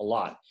transform a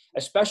lot,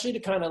 especially to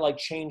kind of like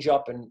change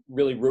up and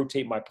really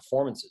rotate my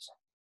performances.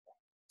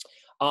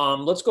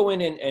 Let's go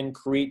in and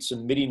create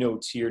some MIDI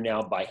notes here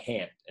now by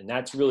hand. And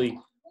that's really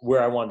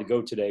where I wanted to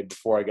go today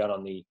before I got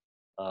on the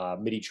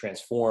MIDI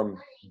transform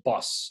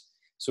bus.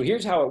 So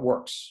here's how it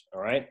works,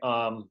 all right?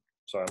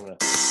 Sorry, I'm gonna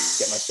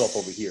get myself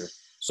over here.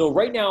 So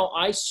right now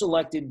I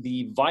selected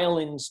the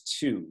Violins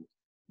 2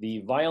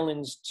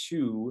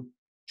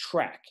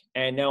 track.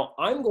 And now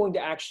I'm going to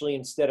actually,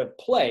 instead of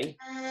playing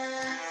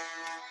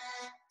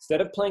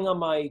on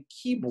my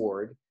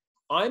keyboard,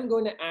 I'm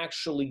going to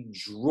actually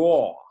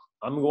draw.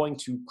 I'm going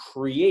to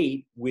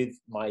create with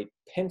my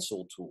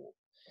pencil tool.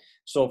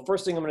 So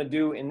first thing I'm going to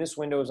do in this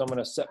window is I'm going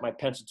to set my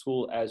pencil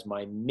tool as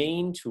my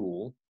main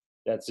tool.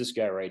 That's this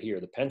guy right here,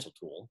 the pencil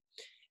tool.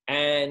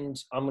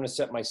 And I'm going to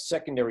set my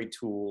secondary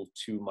tool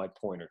to my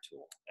pointer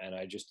tool. And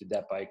I just did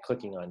that by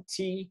clicking on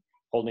T,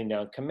 holding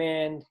down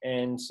Command,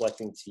 and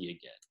selecting T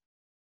again.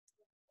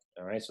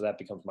 All right, so that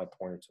becomes my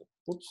pointer tool.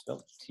 Whoops, no,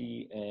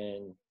 T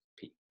and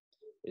P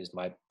is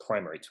my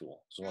primary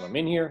tool. So when I'm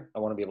in here, I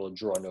want to be able to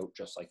draw a note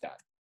just like that.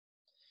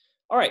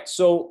 All right,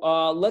 so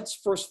let's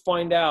first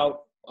find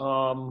out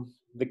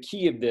the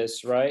key of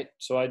this, right?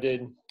 So I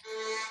did.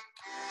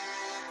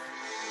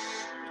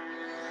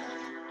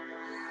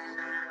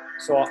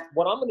 So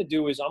what I'm going to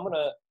do is I'm going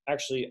to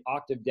actually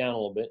octave down a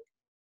little bit.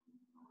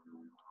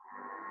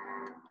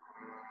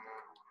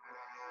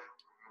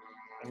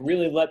 And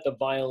really let the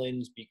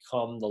violins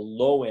become the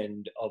low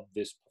end of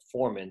this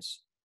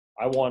performance.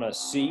 I want to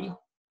C,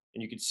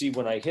 and you can see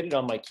when I hit it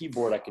on my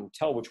keyboard, I can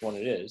tell which one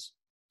it is.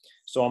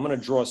 So I'm going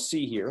to draw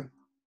C here,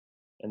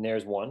 and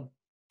there's one.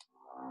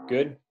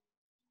 Good.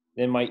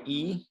 Then my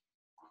E,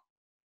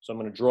 so I'm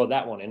going to draw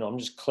that one in. I'm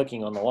just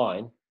clicking on the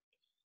line.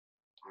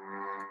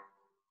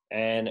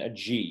 And a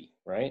G,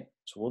 right?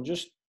 So we'll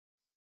just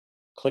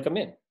click them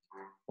in,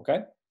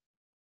 okay?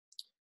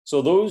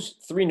 So those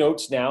three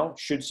notes now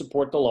should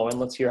support the low end.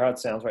 Let's hear how it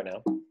sounds right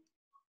now.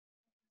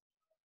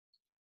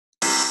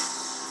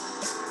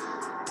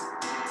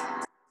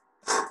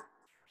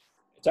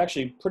 It's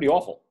actually pretty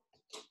awful.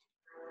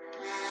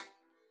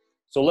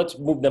 So let's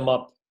move them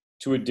up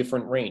to a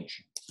different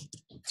range.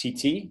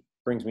 TT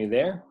brings me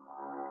there.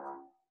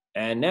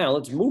 And now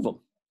let's move them.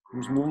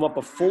 Let's move them up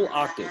a full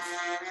octave.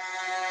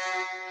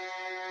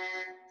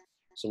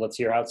 So let's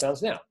hear how it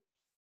sounds now.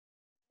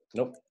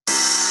 Nope.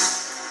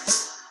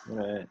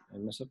 I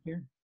mess up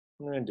here?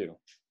 What am I gonna do?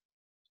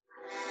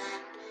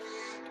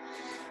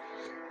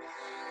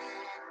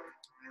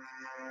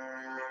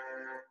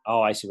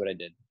 Oh, I see what I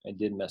did. I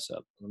did mess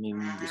up. Let me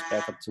move this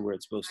back up to where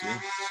it's supposed to be.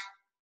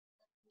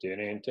 Here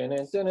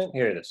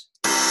it is.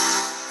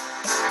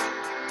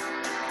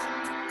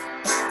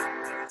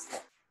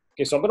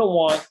 Okay, so I'm gonna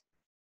want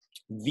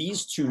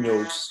these two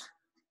notes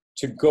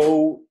to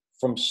go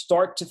from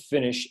start to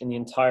finish in the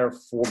entire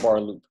 4-bar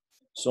loop.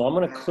 So I'm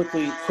gonna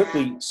quickly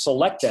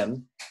select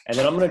them, and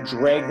then I'm gonna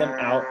drag them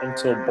out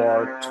until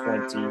bar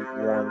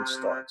 21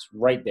 starts,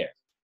 right there.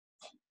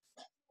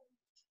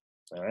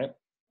 All right.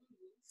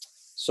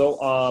 So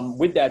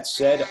with that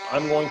said,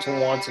 I'm going to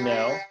want to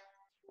now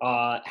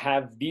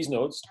have these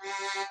notes.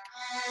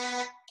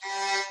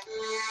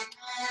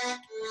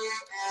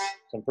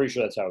 So I'm pretty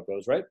sure that's how it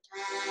goes, right?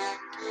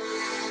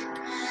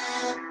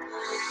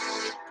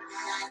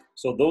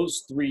 So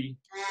those three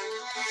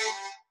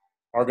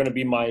are going to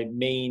be my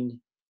main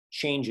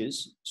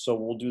changes. So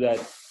we'll do that.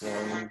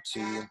 1,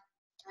 2.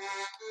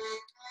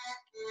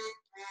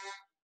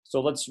 So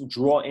let's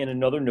draw in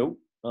another note,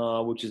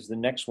 which is the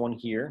next one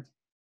here.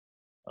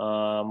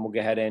 We'll go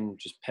ahead and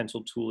just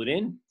pencil tool it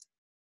in.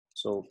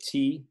 So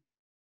T,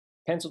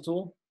 pencil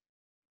tool,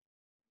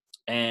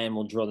 and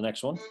we'll draw the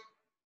next one.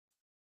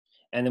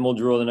 And then we'll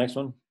draw the next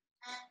one.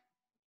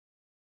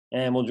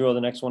 And we'll draw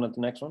the next one at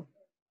the next one.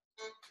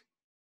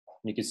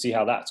 You can see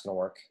how that's going to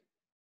work.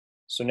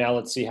 So now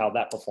let's see how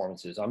that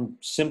performance is. I'm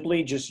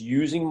simply just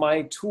using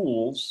my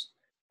tools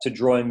to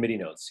draw in MIDI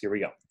notes. Here we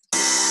go.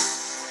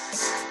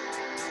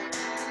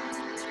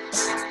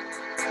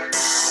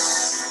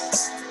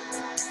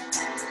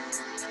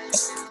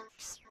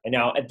 And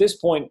now at this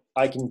point,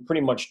 I can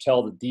pretty much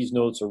tell that these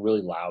notes are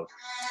really loud.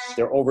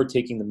 They're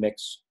overtaking the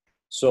mix.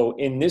 So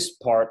in this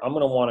part, I'm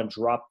going to want to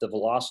drop the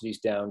velocities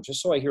down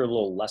just so I hear a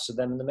little less of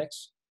them in the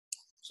mix.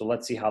 So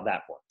let's see how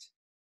that worked.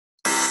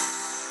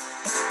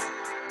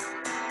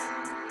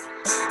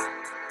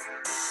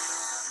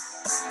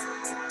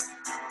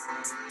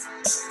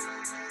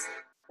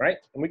 Right?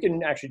 And we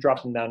can actually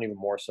drop them down even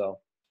more so.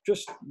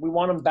 Just, we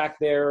want them back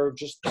there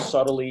just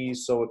subtly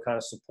so it kind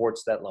of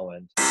supports that low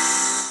end.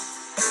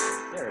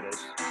 There it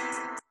is.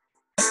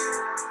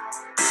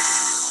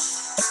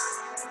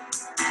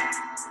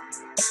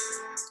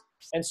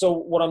 And so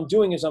what I'm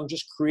doing is I'm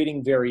just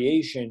creating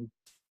variation,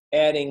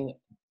 adding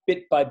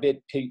bit by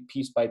bit,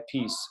 piece by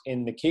piece.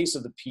 In the case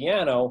of the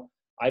piano,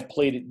 I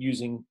played it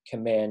using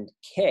Command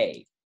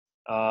K,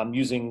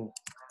 using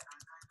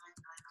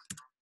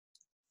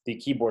the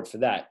keyboard for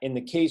that. In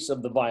the case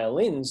of the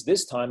violins,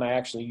 this time I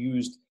actually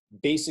used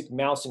basic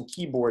mouse and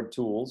keyboard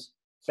tools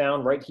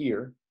found right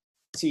here,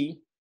 T,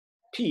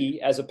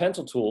 P as a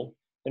pencil tool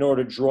in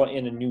order to draw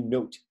in a new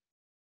note.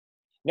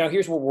 Now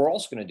here's what we're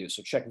also going to do.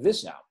 So check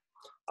this out.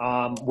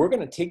 We're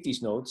going to take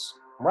these notes.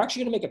 We're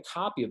actually going to make a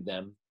copy of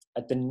them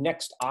at the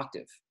next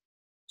octave.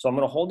 So I'm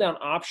going to hold down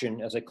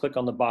Option as I click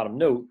on the bottom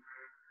note,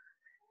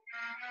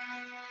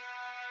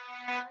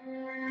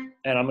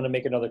 and I'm going to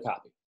make another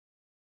copy.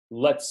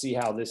 Let's see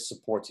how this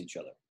supports each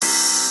other.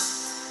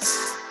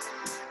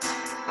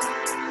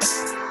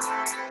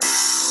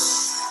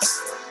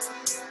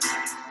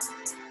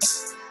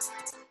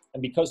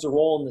 And because they're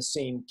all in the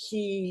same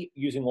key,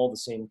 using all the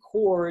same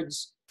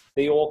chords,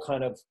 they all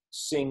kind of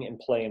sing and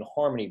play in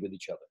harmony with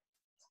each other.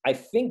 I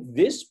think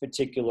this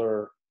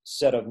particular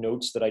set of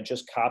notes that I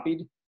just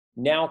copied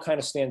now kind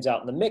of stands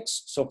out in the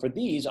mix. So for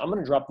these, I'm going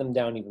to drop them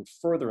down even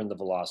further in the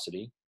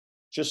velocity,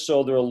 just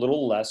so they're a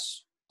little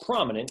less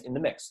prominent in the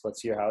mix.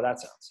 Let's hear how that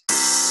sounds.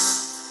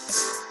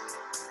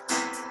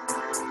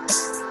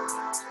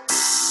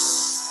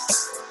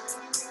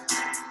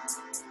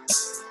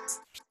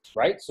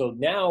 Right? So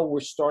now we're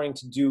starting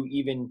to do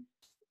even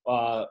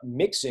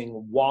mixing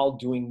while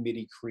doing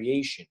MIDI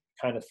creation,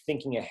 kind of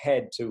thinking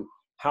ahead to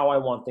how I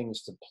want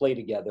things to play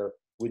together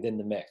within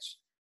the mix.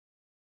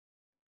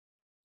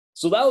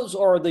 So those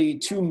are the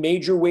two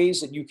major ways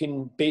that you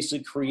can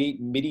basically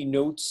create MIDI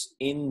notes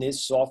in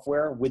this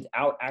software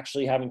without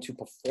actually having to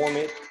perform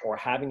it or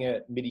having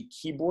a MIDI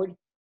keyboard.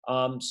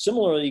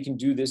 Similarly, you can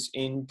do this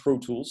in Pro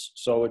Tools.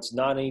 So it's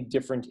not any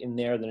different in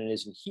there than it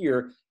is in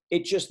here.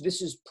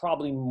 This is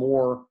probably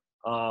more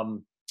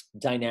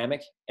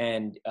dynamic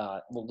and,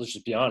 well, let's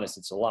just be honest,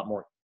 it's a lot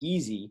more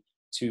easy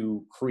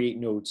to create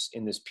notes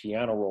in this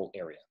piano roll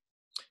area.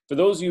 For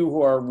those of you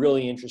who are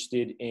really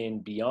interested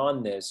in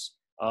beyond this,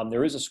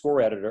 there is a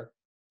score editor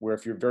where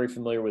if you're very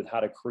familiar with how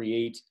to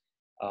create,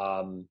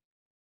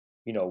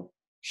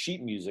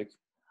 sheet music,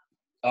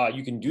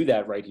 you can do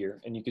that right here.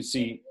 And you can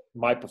see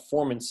my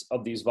performance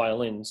of these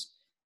violins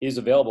is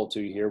available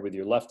to you here with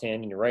your left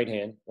hand and your right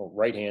hand, or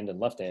right hand and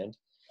left hand.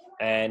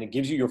 And it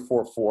gives you your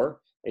 4/4.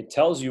 It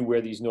tells you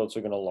where these notes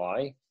are going to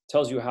lie,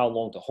 tells you how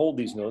long to hold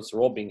these notes.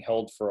 They're all being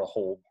held for a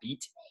whole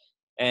beat.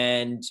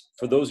 And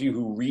for those of you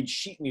who read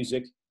sheet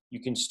music, you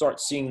can start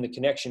seeing the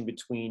connection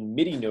between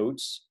MIDI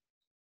notes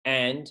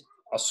and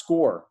a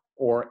score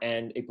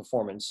and a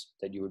performance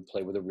that you would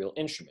play with a real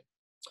instrument.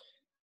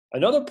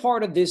 Another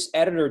part of this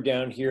editor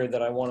down here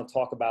that I want to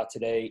talk about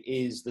today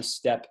is the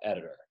step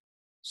editor.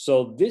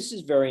 So this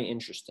is very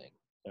interesting,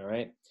 all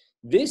right?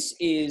 This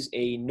is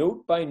a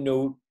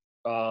note-by-note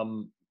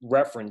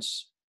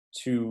reference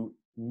to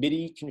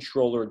MIDI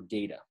controller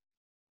data.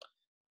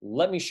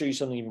 Let me show you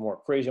something even more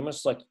crazy. I'm going to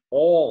select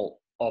all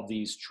of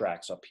these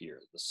tracks up here,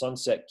 the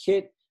Sunset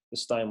Kit, the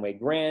Steinway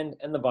Grand,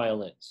 and the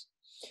violins.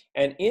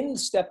 And in the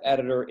step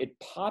editor, it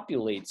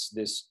populates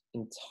this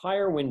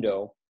entire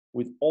window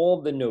with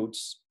all the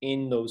notes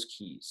in those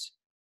keys.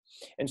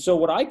 And so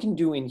what I can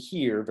do in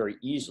here very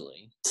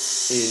easily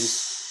is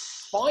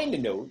find a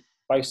note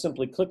by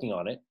simply clicking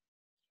on it,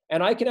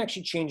 and I can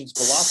actually change its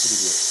velocity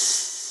here.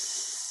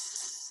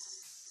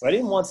 But I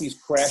didn't want these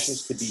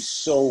crashes to be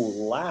so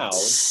loud.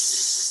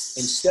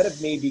 Instead of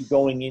maybe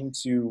going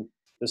into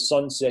the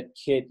Sunset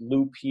Kit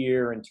loop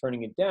here and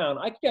turning it down,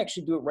 I could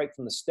actually do it right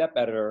from the step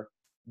editor,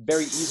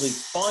 very easily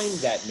find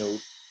that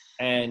note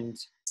and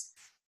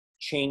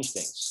change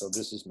things. So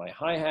this is my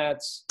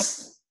hi-hats,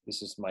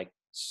 this is my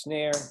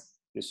snare,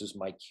 this is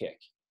my kick.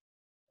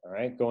 All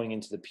right, going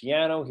into the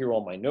piano, here are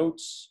all my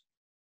notes.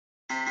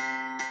 All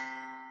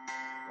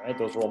right,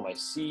 those are all my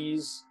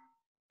C's.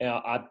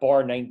 At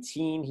bar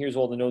 19, here's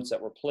all the notes that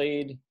were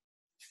played.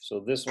 So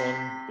this one,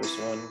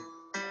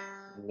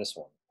 and this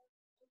one.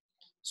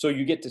 So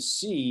you get to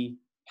see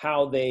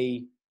how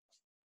they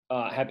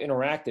have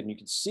interacted. And you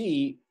can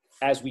see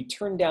as we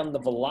turn down the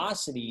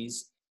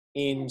velocities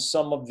in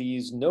some of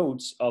these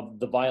notes of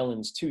the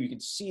violins too, you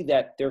can see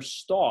that their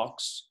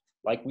stalks,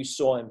 like we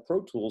saw in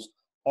Pro Tools,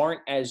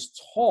 aren't as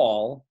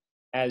tall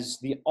as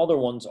the other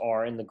ones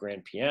are in the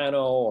grand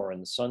piano or in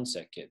the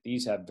Sunset Kit.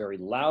 These have very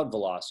loud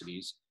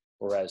velocities,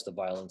 whereas the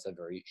violins have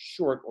very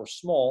short or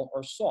small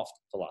or soft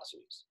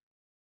velocities.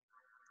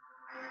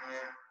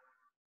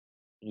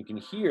 And you can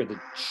hear the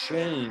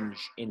change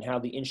in how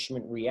the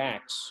instrument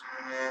reacts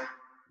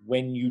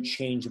when you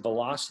change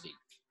velocity.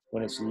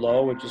 When it's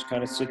low, it just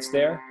kind of sits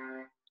there.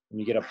 When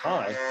you get up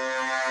high, it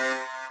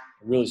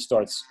really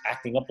starts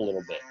acting up a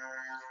little bit.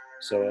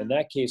 So in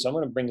that case, I'm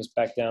going to bring this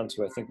back down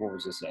to, I think, what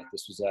was this at?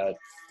 This was at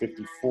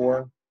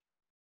 54.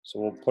 So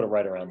we'll put it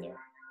right around there.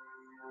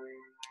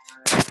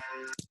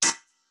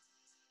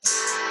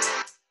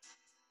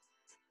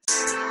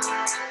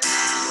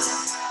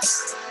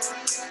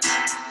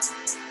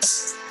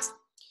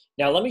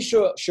 Now let me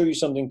show you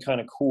something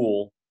kind of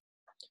cool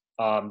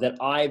that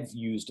I've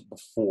used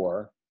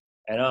before.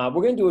 And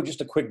we're going to do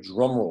just a quick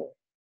drum roll,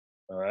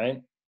 all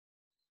right?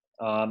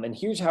 And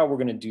here's how we're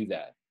going to do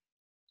that.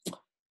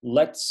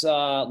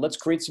 Let's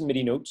create some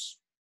MIDI notes.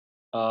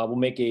 We'll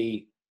make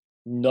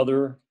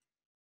another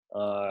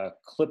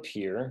clip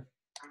here,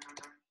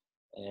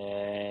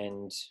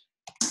 and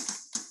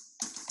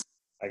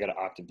I got an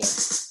octave down.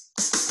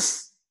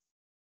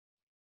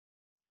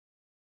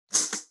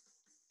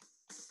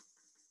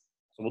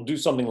 So we'll do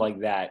something like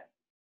that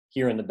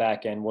here in the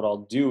back end. What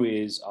I'll do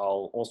is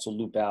I'll also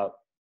loop out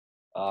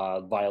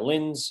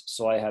violins,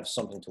 so I have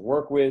something to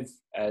work with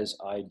as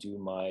I do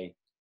my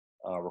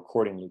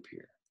recording loop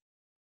here.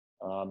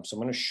 So I'm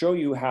going to show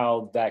you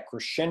how that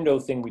crescendo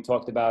thing we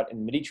talked about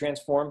in Midi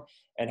Transform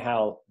and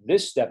how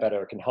this step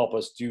editor can help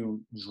us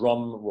do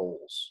drum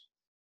rolls.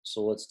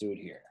 So let's do it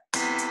here.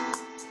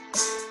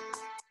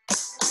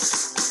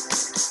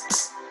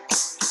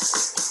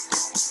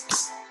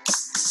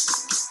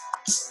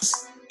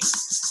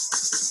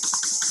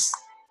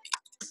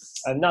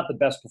 Not the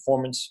best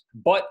performance,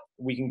 but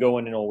we can go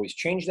in and always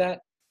change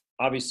that.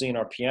 Obviously in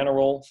our piano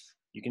roll,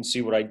 you can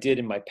see what I did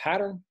in my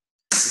pattern.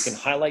 We can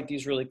highlight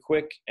these really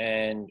quick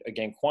and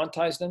again,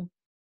 quantize them.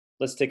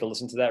 Let's take a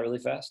listen to that really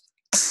fast.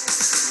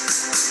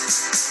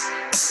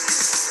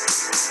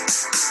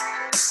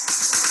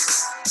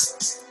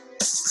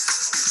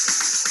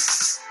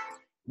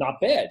 Not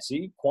bad,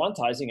 see,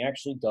 quantizing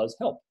actually does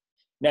help.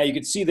 Now you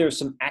can see there's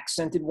some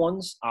accented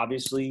ones.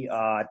 Obviously,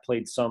 I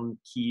played some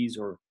keys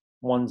or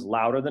ones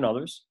louder than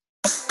others.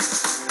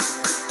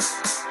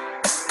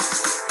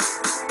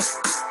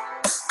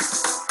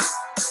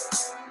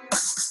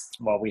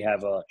 While we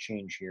have a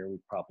change here, we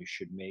probably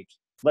should make.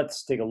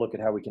 Let's take a look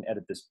at how we can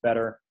edit this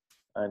better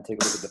and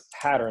take a look at the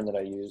pattern that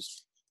I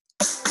used.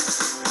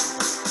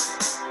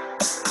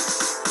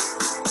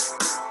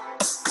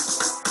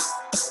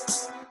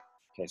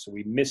 Okay, so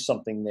we missed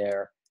something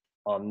there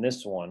on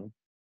this one.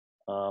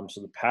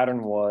 So the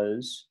pattern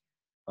was,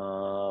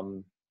 right,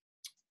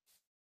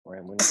 we're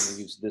not going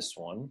to use this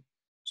one.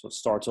 So it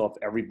starts off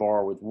every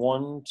bar with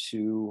 1,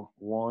 2,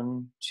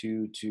 1,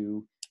 2,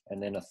 2,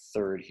 and then a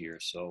third here.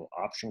 So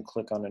option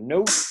click on a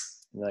note,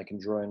 and then I can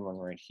draw in one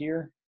right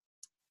here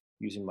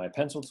using my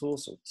pencil tool.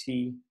 So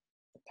T,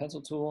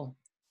 pencil tool,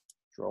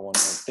 draw one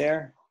right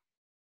there.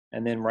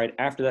 And then right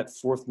after that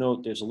fourth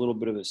note, there's a little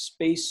bit of a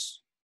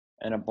space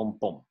and a boom,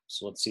 boom.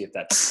 So let's see if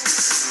that's.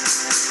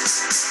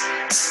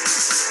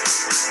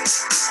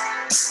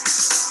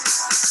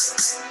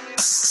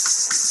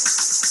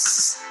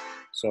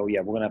 So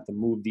yeah, we're gonna have to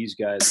move these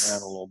guys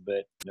around a little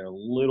bit. They're a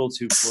little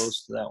too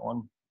close to that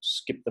one.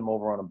 Skip them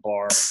over on a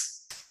bar.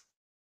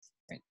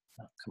 Right.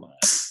 Oh, come on.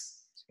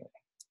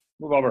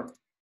 Move over.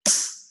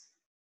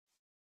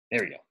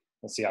 There we go.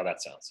 Let's see how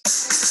that sounds.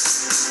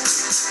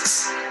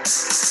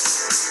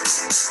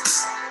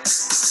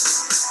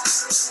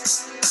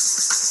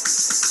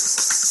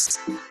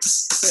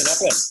 Okay, not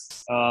bad.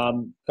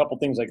 A couple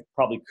things I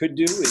probably could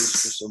do is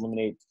just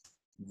eliminate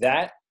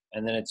that,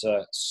 and then it's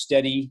a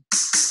steady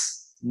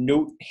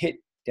note hit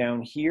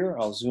down here.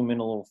 I'll zoom in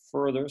a little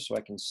further so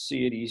I can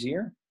see it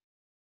easier.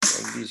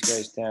 Drag these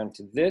guys down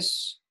to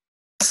this.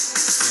 Let's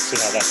see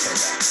how that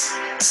turns out.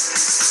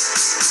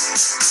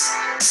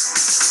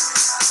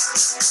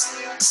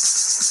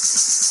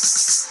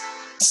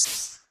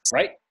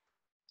 Right?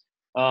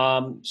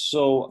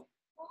 So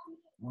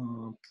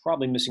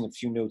probably missing a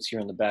few notes here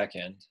on the back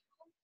end.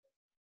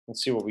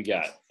 Let's see what we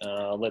got.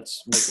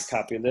 Let's make a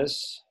copy of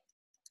this.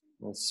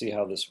 Let's see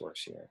how this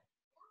works here.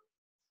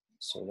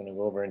 So we're gonna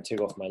go over and take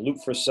off my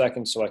loop for a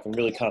second so I can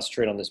really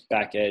concentrate on this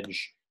back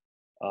edge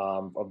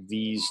of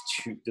these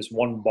two, this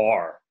one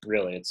bar,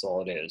 really, it's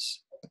all it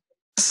is.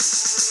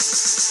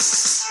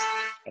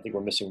 I think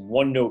we're missing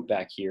one note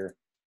back here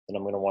that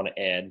I'm gonna wanna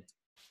add.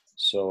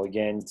 So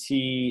again,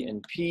 T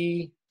and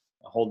P,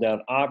 I hold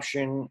down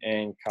option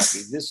and copy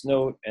this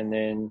note and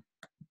then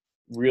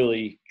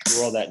really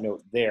draw that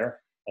note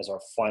there as our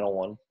final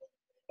one.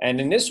 And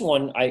in this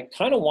one, I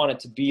kind of want it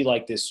to be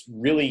like this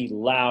really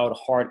loud,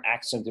 hard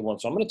accented one.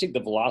 So I'm going to take the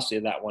velocity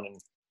of that one and,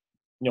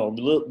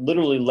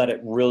 literally let it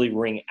really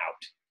ring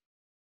out.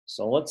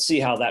 So let's see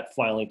how that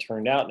finally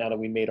turned out now that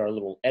we made our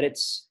little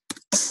edits.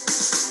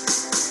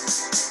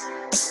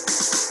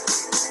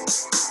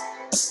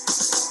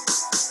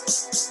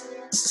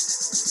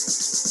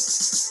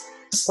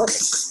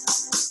 Perfect.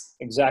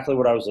 Exactly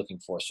what I was looking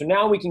for. So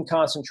now we can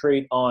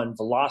concentrate on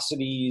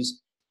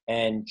velocities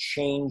and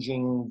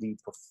changing the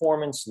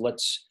performance.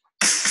 Let's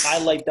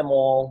highlight them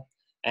all,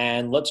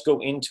 and let's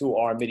go into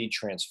our Midi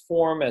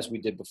Transform as we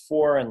did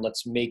before, and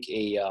let's make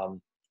a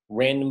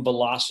random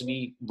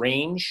velocity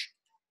range.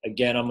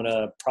 Again, I'm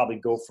gonna probably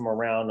go from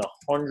around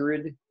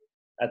 100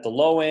 at the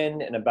low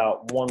end and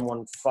about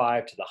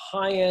 115 to the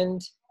high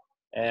end.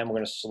 And we're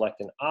gonna select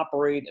and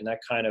operate, and that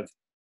kind of,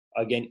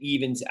 again,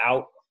 evens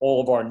out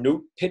all of our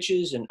note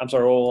pitches, and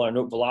all our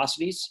note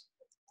velocities.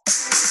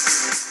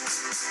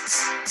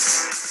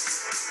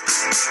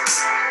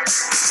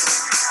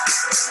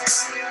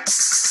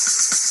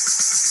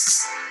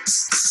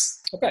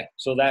 Okay,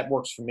 so that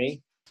works for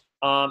me.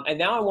 And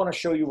now I want to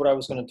show you what I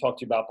was going to talk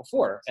to you about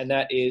before, and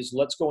that is,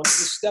 let's go into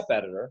the step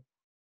editor,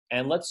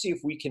 and let's see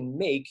if we can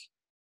make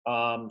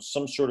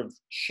some sort of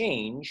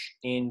change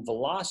in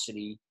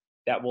velocity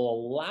that will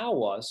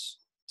allow us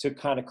to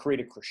kind of create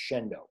a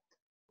crescendo.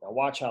 Now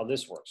watch how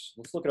this works.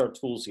 Let's look at our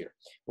tools here.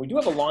 We do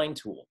have a line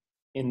tool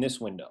in this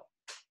window,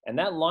 and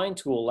that line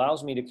tool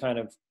allows me to kind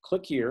of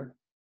click here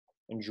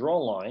and draw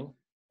a line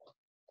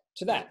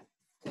to that.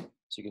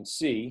 So you can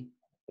see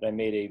that I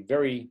made a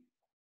very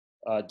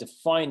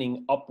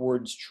defining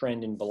upwards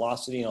trend in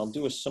velocity, and I'll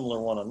do a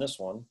similar one on this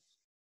one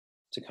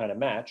to kind of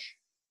match.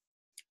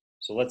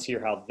 So let's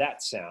hear how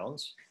that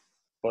sounds,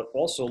 but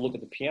also look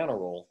at the piano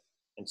roll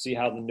and see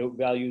how the note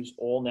values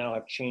all now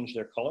have changed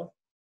their color.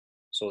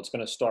 So it's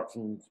going to start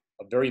from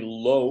a very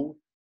low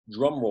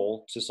drum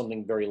roll to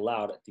something very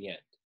loud at the end.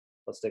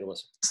 Let's take a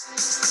listen.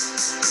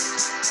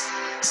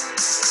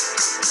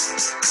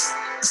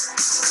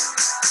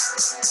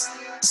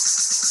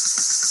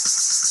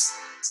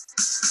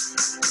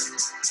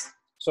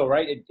 So,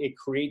 right, it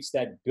creates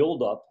that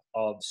buildup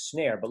of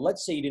snare, but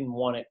let's say you didn't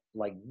want it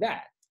like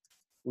that.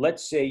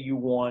 Let's say you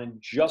wanted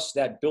just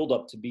that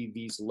buildup to be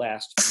these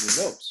last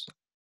few notes.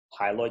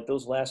 Highlight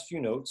those last few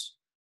notes,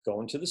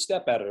 go into the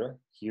step editor.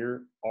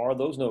 Here are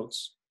those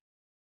notes,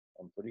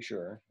 I'm pretty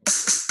sure.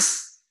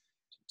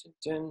 Step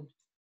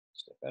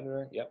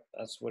editor, yep,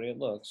 that's what it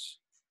looks.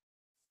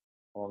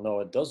 Well, no,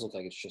 it does look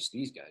like it's just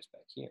these guys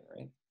back here,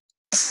 right?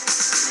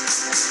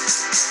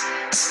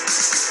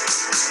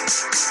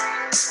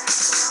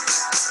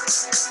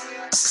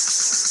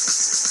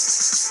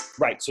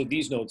 Right, so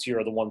these notes here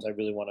are the ones I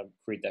really want to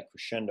create that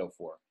crescendo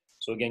for.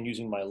 So again,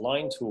 using my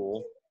line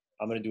tool,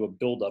 I'm going to do a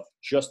build-up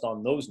just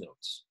on those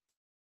notes.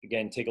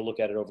 Again, take a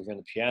look at it over here on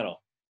the piano.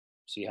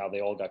 See how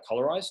they all got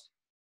colorized?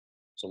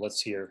 So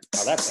let's hear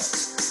how that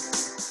sounds.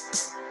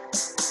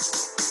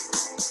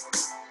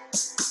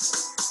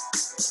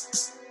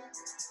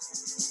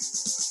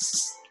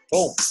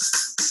 Boom.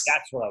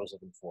 That's what I was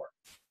looking for.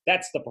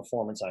 That's the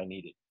performance I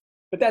needed.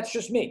 But that's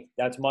just me.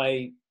 That's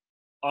my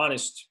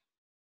honest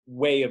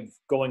way of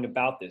going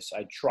about this.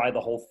 I try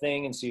the whole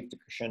thing and see if the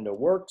crescendo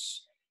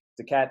works.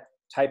 If the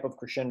type of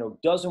crescendo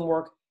doesn't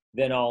work,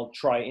 then I'll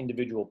try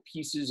individual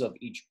pieces of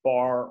each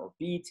bar or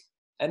beat.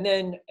 And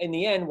then in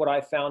the end, what I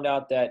found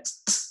out that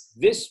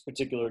this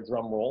particular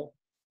drum roll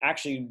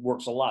actually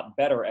works a lot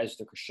better as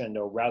the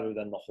crescendo rather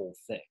than the whole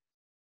thing.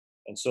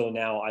 And so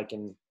now I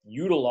can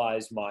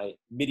utilize my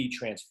Midi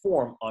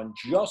Transform on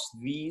just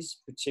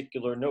these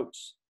particular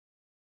notes.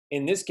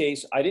 In this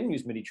case, I didn't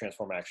use Midi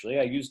Transform actually.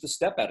 I used the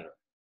step editor.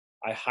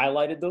 I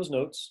highlighted those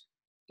notes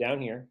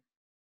down here,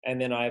 and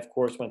then I, of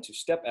course, went to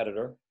step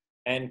editor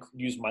and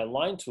used my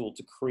line tool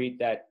to create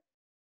that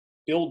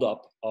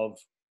buildup of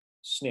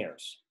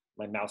snares.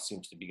 My mouse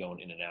seems to be going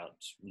in and out,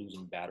 it's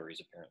losing batteries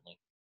apparently.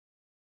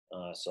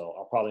 So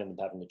I'll probably end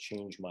up having to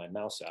change my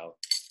mouse out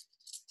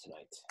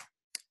tonight.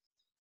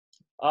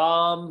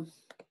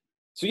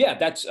 So yeah,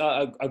 that's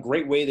a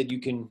great way that you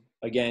can,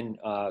 again,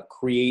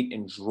 create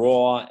and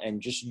draw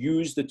and just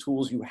use the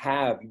tools you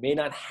have. You may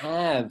not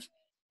have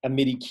a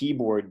MIDI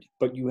keyboard,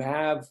 but you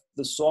have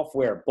the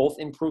software, both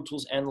in Pro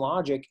Tools and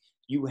Logic.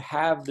 You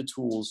have the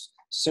tools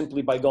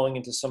simply by going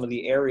into some of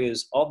the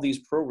areas of these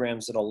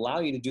programs that allow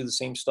you to do the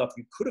same stuff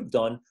you could have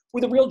done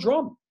with a real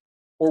drum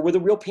or with a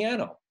real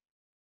piano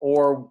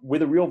or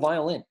with a real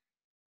violin.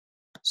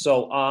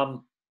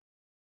 So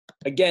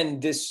again,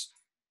 this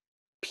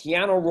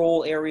piano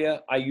roll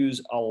area I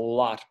use a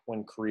lot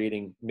when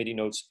creating MIDI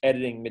notes,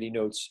 editing MIDI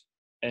notes,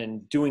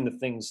 and doing the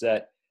things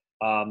that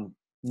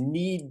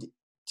need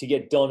to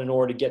get done in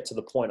order to get to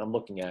the point I'm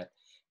looking at.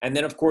 And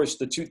then, of course,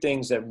 the two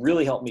things that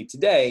really helped me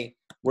today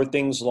were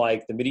things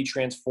like the Midi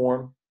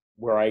Transform,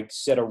 where I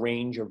set a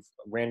range of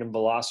random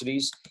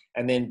velocities.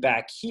 And then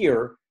back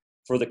here,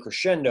 for the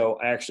crescendo,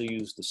 I actually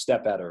used the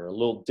step editor, a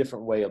little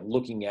different way of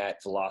looking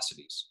at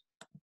velocities.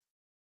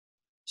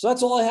 So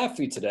that's all I have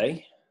for you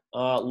today.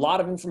 A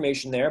lot of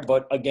information there,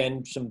 but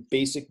again, some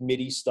basic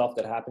MIDI stuff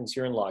that happens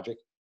here in Logic.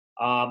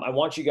 I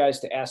want you guys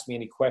to ask me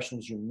any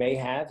questions you may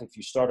have. If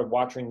you started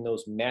watching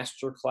those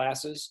master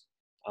classes,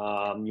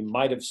 you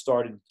might have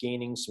started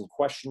gaining some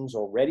questions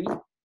already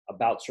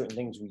about certain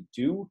things we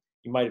do.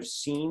 You might have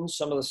seen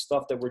some of the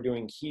stuff that we're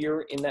doing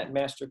here in that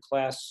master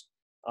class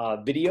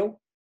video.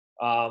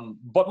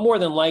 But more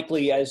than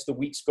likely, as the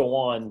weeks go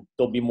on,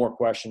 there'll be more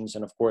questions.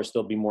 And of course,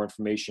 there'll be more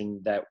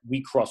information that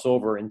we cross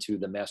over into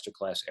the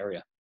masterclass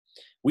area.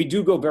 We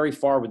do go very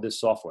far with this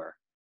software.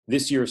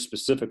 This year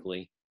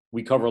specifically,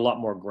 we cover a lot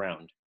more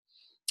ground.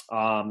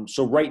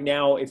 So right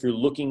now, if you're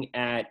looking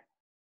at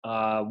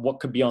what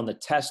could be on the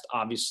test,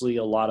 obviously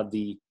a lot of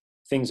the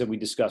things that we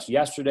discussed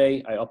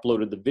yesterday, I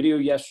uploaded the video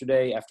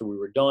yesterday after we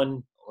were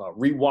done.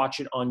 Rewatch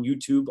it on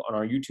YouTube, on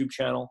our YouTube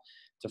channel,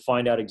 to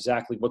find out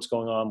exactly what's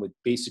going on with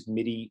basic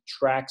MIDI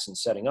tracks and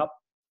setting up.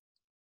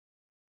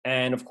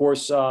 And of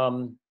course,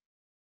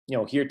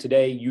 here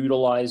today,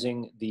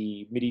 utilizing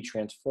the Midi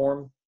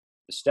Transform,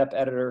 the step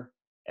editor,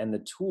 and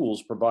the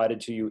tools provided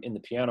to you in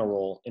the piano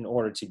roll in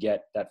order to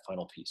get that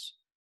final piece.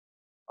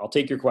 I'll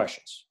take your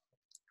questions.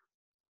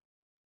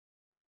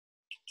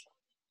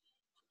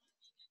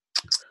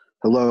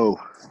 Hello.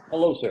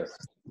 Hello, sir.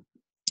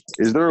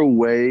 Is there a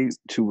way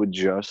to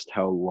adjust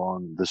how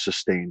long the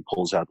sustain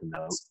pulls out the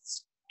note?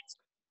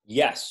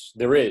 Yes,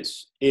 there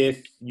is.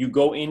 If you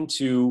go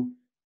into,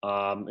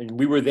 and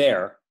we were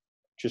there,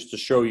 just to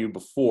show you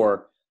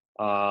before,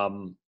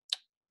 when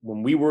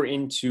we were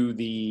into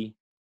the,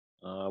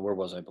 where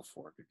was I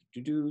before?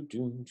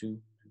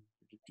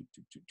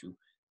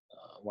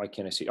 Why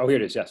can't I see? Oh, here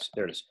it is. Yes,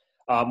 there it is.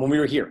 When we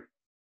were here,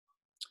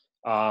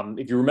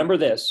 if you remember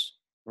this,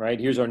 right,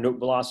 here's our note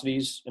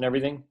velocities and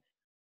everything.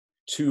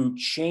 To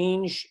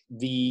change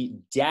the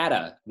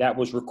data that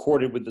was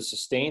recorded with the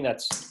sustain,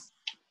 that's,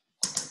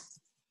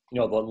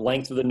 the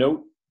length of the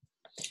note,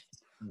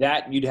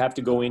 that you'd have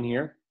to go in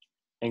here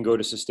and go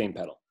to sustain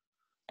pedal.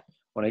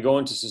 When I go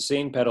into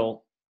sustain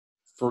pedal,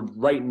 for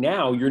right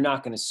now, you're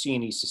not going to see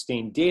any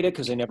sustain data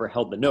because I never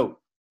held the note,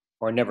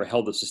 or I never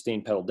held the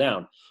sustain pedal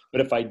down.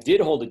 But if I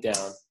did hold it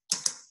down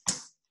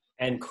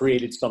and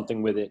created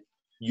something with it,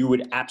 you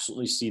would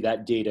absolutely see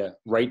that data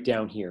right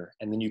down here.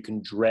 And then you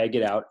can drag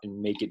it out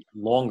and make it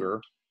longer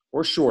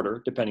or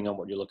shorter, depending on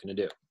what you're looking to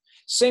do.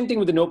 Same thing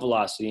with the note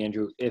velocity,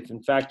 Andrew. If in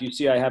fact you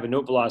see I have a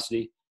note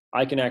velocity,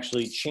 I can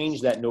actually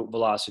change that note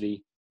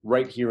velocity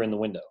right here in the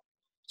window.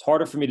 It's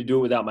harder for me to do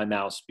it without my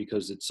mouse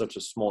because it's such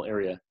a small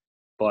area.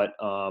 But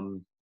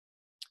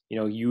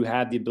you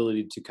have the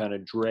ability to kind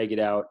of drag it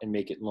out and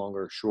make it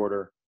longer,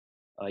 shorter.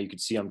 You can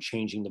see I'm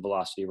changing the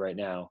velocity right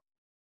now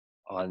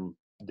on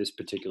this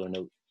particular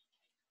note.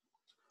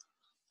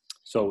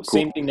 So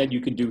same thing that you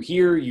could do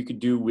here, you could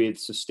do with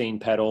sustain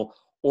pedal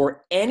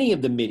or any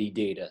of the MIDI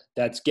data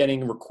that's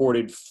getting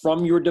recorded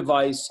from your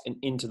device and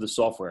into the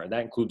software. That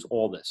includes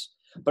all this.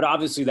 But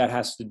obviously that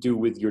has to do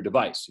with your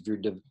device. If your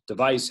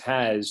device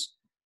has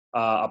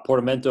a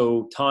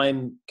portamento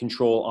time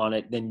control on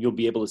it, then you'll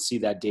be able to see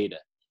that data.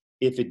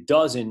 If it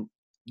doesn't,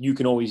 you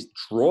can always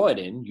draw it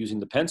in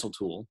using the pencil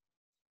tool.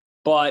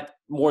 But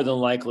more than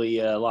likely,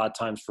 a lot of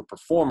times for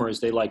performers,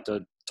 they like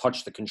to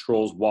touch the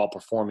controls while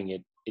performing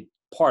it. It's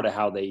part of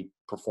how they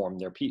perform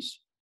their piece.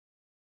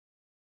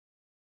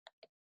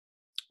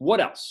 What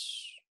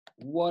else?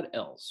 What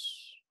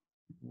else?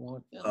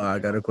 What else? I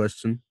got a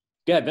question.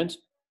 Go ahead, Vince.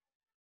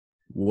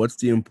 What's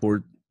the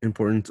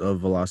importance of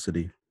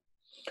velocity?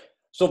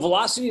 So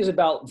velocity is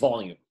about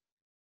volume,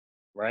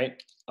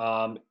 right?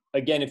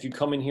 Again, if you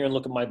come in here and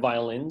look at my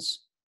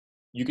violins,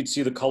 you can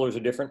see the colors are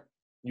different.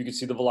 You can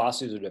see the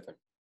velocities are different.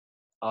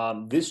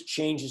 This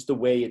changes the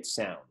way it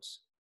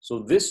sounds. So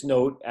this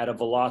note at a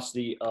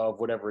velocity of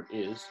whatever it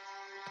is,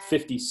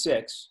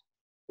 56,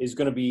 is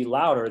going to be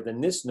louder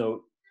than this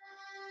note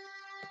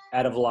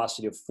at a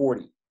velocity of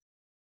 40.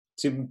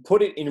 To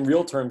put it in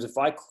real terms, if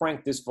I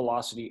crank this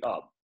velocity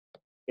up,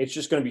 it's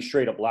just going to be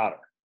straight up louder,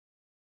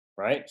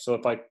 right? So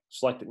if I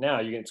select it now,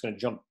 it's going to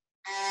jump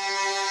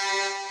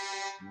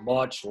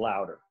much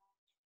louder.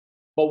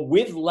 But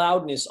with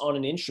loudness on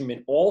an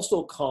instrument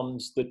also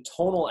comes the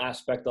tonal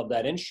aspect of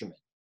that instrument.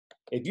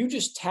 If you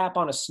just tap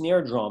on a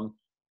snare drum,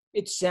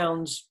 it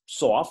sounds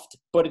soft,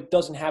 but it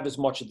doesn't have as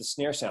much of the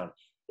snare sound.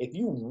 If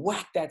you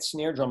whack that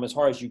snare drum as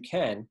hard as you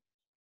can,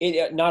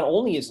 it not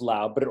only is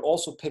loud, but it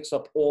also picks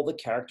up all the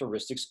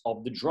characteristics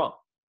of the drum.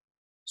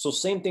 So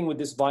same thing with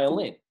this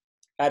violin.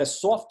 At a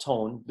soft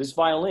tone, this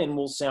violin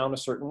will sound a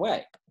certain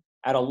way.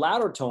 At a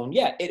louder tone,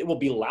 yeah, it will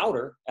be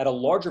louder. At a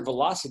larger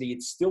velocity,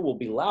 it still will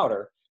be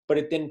louder, but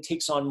it then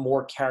takes on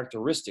more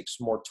characteristics,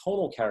 more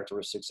tonal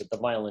characteristics that the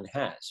violin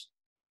has.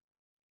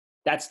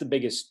 That's the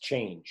biggest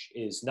change,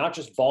 is not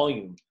just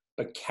volume,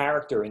 but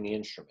character in the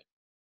instrument.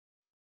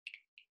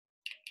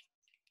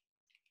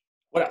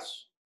 What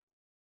else?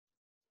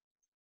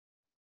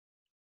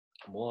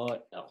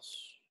 What else?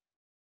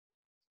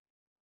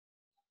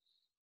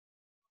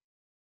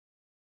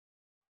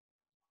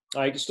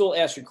 I can still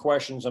ask your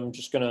questions. I'm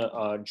just going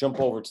to jump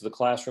over to the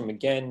classroom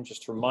again,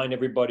 just to remind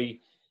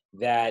everybody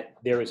that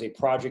there is a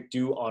project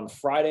due on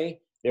Friday.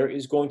 There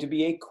is going to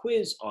be a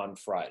quiz on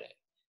Friday.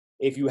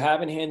 If you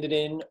haven't handed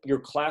in your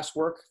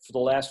classwork for the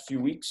last few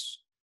weeks,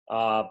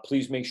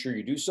 please make sure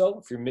you do so.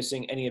 If you're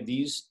missing any of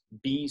these,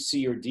 B,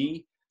 C, or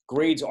D,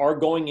 grades are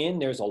going in.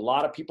 There's a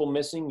lot of people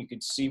missing. You can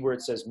see where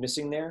it says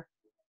missing there.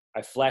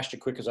 I flashed it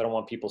quick because I don't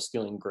want people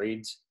stealing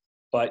grades.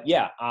 But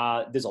yeah,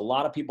 there's a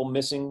lot of people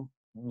missing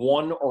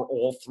one or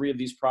all three of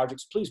these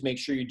projects. Please make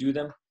sure you do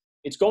them.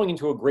 It's going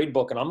into a grade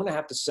book, and I'm going to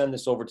have to send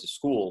this over to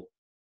school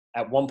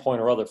at one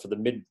point or other for the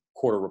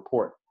mid-quarter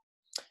report.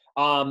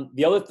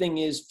 The other thing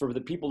is for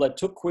the people that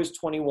took quiz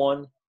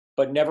 21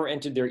 but never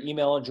entered their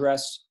email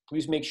address,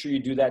 please make sure you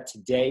do that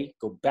today.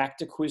 Go back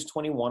to quiz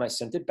 21. I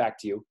sent it back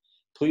to you.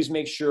 Please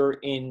make sure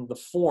in the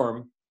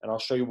form, and I'll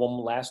show you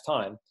one last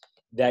time,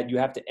 that you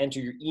have to enter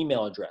your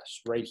email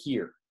address right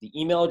here. The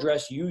email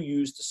address you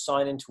use to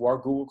sign into our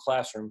Google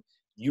Classroom,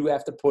 you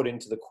have to put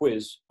into the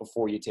quiz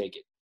before you take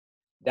it.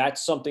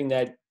 That's something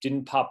that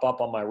didn't pop up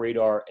on my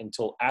radar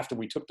until after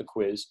we took the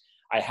quiz.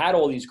 I had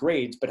all these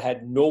grades, but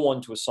had no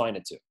one to assign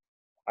it to.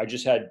 I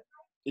just had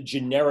the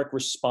generic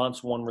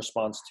response 1,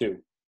 response 2.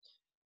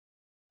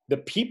 The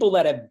people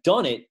that have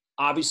done it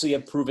obviously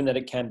have proven that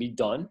it can be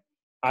done.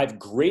 I've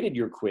graded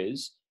your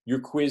quiz. Your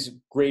quiz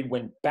grade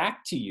went back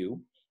to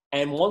you.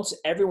 And once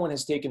everyone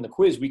has taken the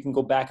quiz, we can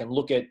go back and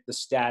look at the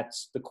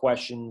stats, the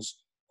questions,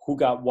 who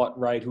got what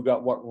right, who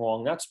got what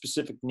wrong, not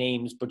specific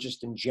names, but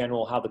just in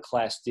general, how the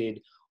class did,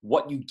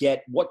 what you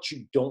get, what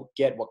you don't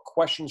get, what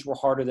questions were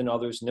harder than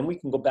others. And then we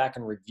can go back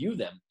and review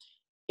them.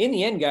 In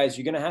the end, guys,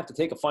 you're going to have to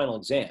take a final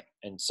exam.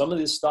 And some of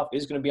this stuff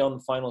is going to be on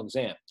the final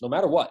exam, no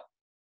matter what.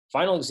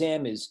 Final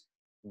exam is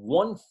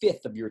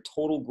 1/5 of your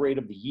total grade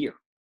of the year.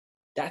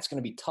 That's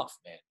going to be tough,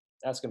 man.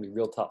 That's going to be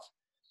real tough.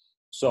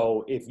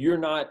 So if you're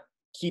not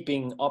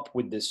keeping up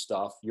with this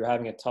stuff, you're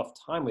having a tough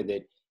time with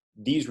it,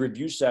 these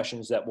review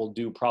sessions that we'll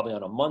do probably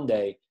on a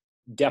Monday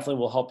definitely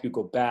will help you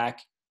go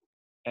back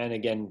and,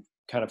 again,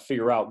 kind of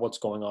figure out what's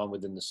going on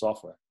within the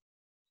software.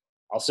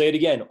 I'll say it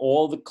again.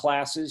 All the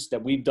classes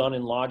that we've done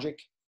in Logic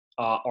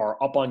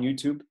are up on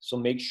YouTube. So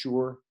make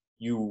sure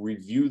you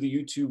review the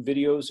YouTube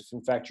videos if,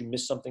 in fact, you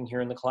missed something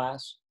here in the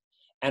class.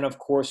 And, of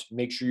course,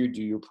 make sure you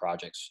do your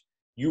projects.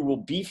 You will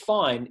be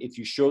fine if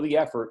you show the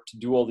effort to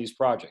do all these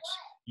projects.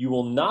 You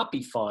will not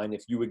be fine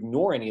if you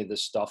ignore any of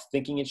this stuff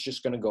thinking it's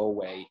just going to go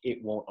away. It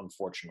won't,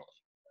 unfortunately.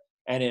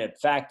 And in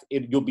fact,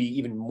 you'll be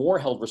even more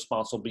held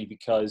responsible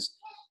because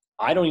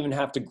I don't even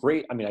have to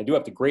grade. I mean, I do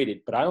have to grade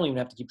it, but I don't even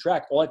have to keep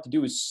track. All I have to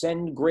do is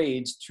send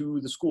grades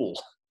to the school.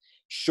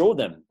 Show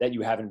them that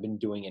you haven't been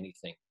doing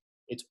anything.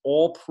 It's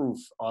all proof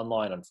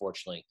online,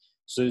 unfortunately.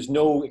 So there's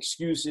no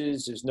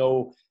excuses. There's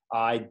no,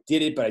 I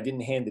did it, but I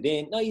didn't hand it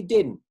in. No, you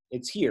didn't.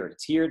 It's here.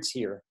 It's here. It's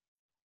here.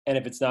 And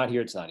if it's not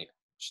here, it's not here.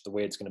 It's just the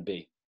way it's going to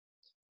be.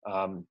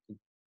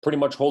 Pretty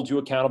much holds you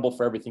accountable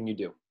for everything you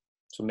do.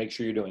 So make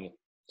sure you're doing it.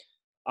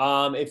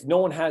 If no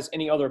one has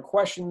any other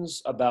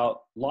questions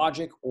about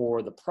Logic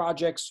or the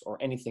projects or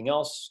anything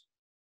else,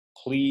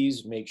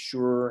 please make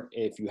sure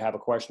if you have a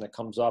question that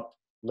comes up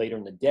later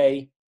in the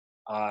day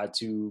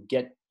to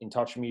get in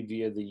touch with me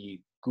via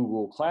the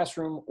Google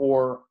Classroom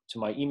or to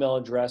my email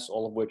address,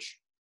 all of which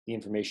the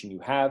information you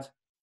have.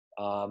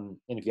 And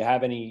if you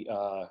have any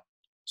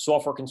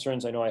software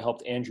concerns, I know I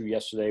helped Andrew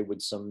yesterday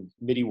with some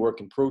MIDI work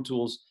and Pro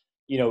Tools.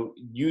 You know,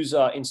 use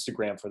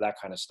Instagram for that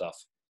kind of stuff,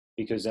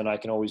 because then I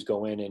can always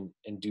go in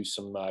and do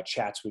some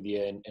chats with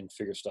you and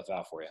figure stuff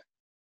out for you.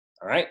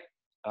 All right.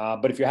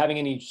 But if you're having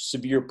any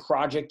severe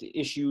project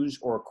issues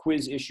or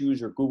quiz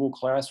issues or Google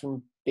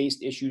Classroom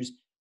based issues,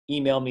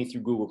 email me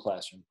through Google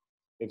Classroom.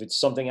 If it's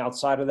something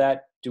outside of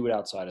that, do it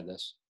outside of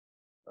this.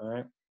 All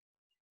right.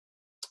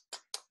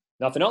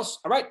 Nothing else.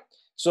 All right.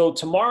 So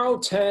tomorrow,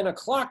 10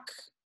 o'clock,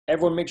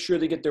 everyone make sure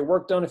they get their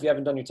work done. If you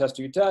haven't done your test,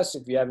 do your tests.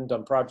 If you haven't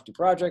done project, do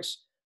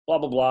projects, blah,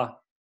 blah, blah.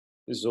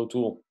 This is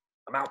O'Toole.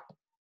 I'm out.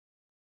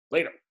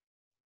 Later.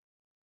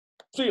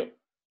 See you.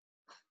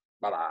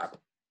 Bye-bye.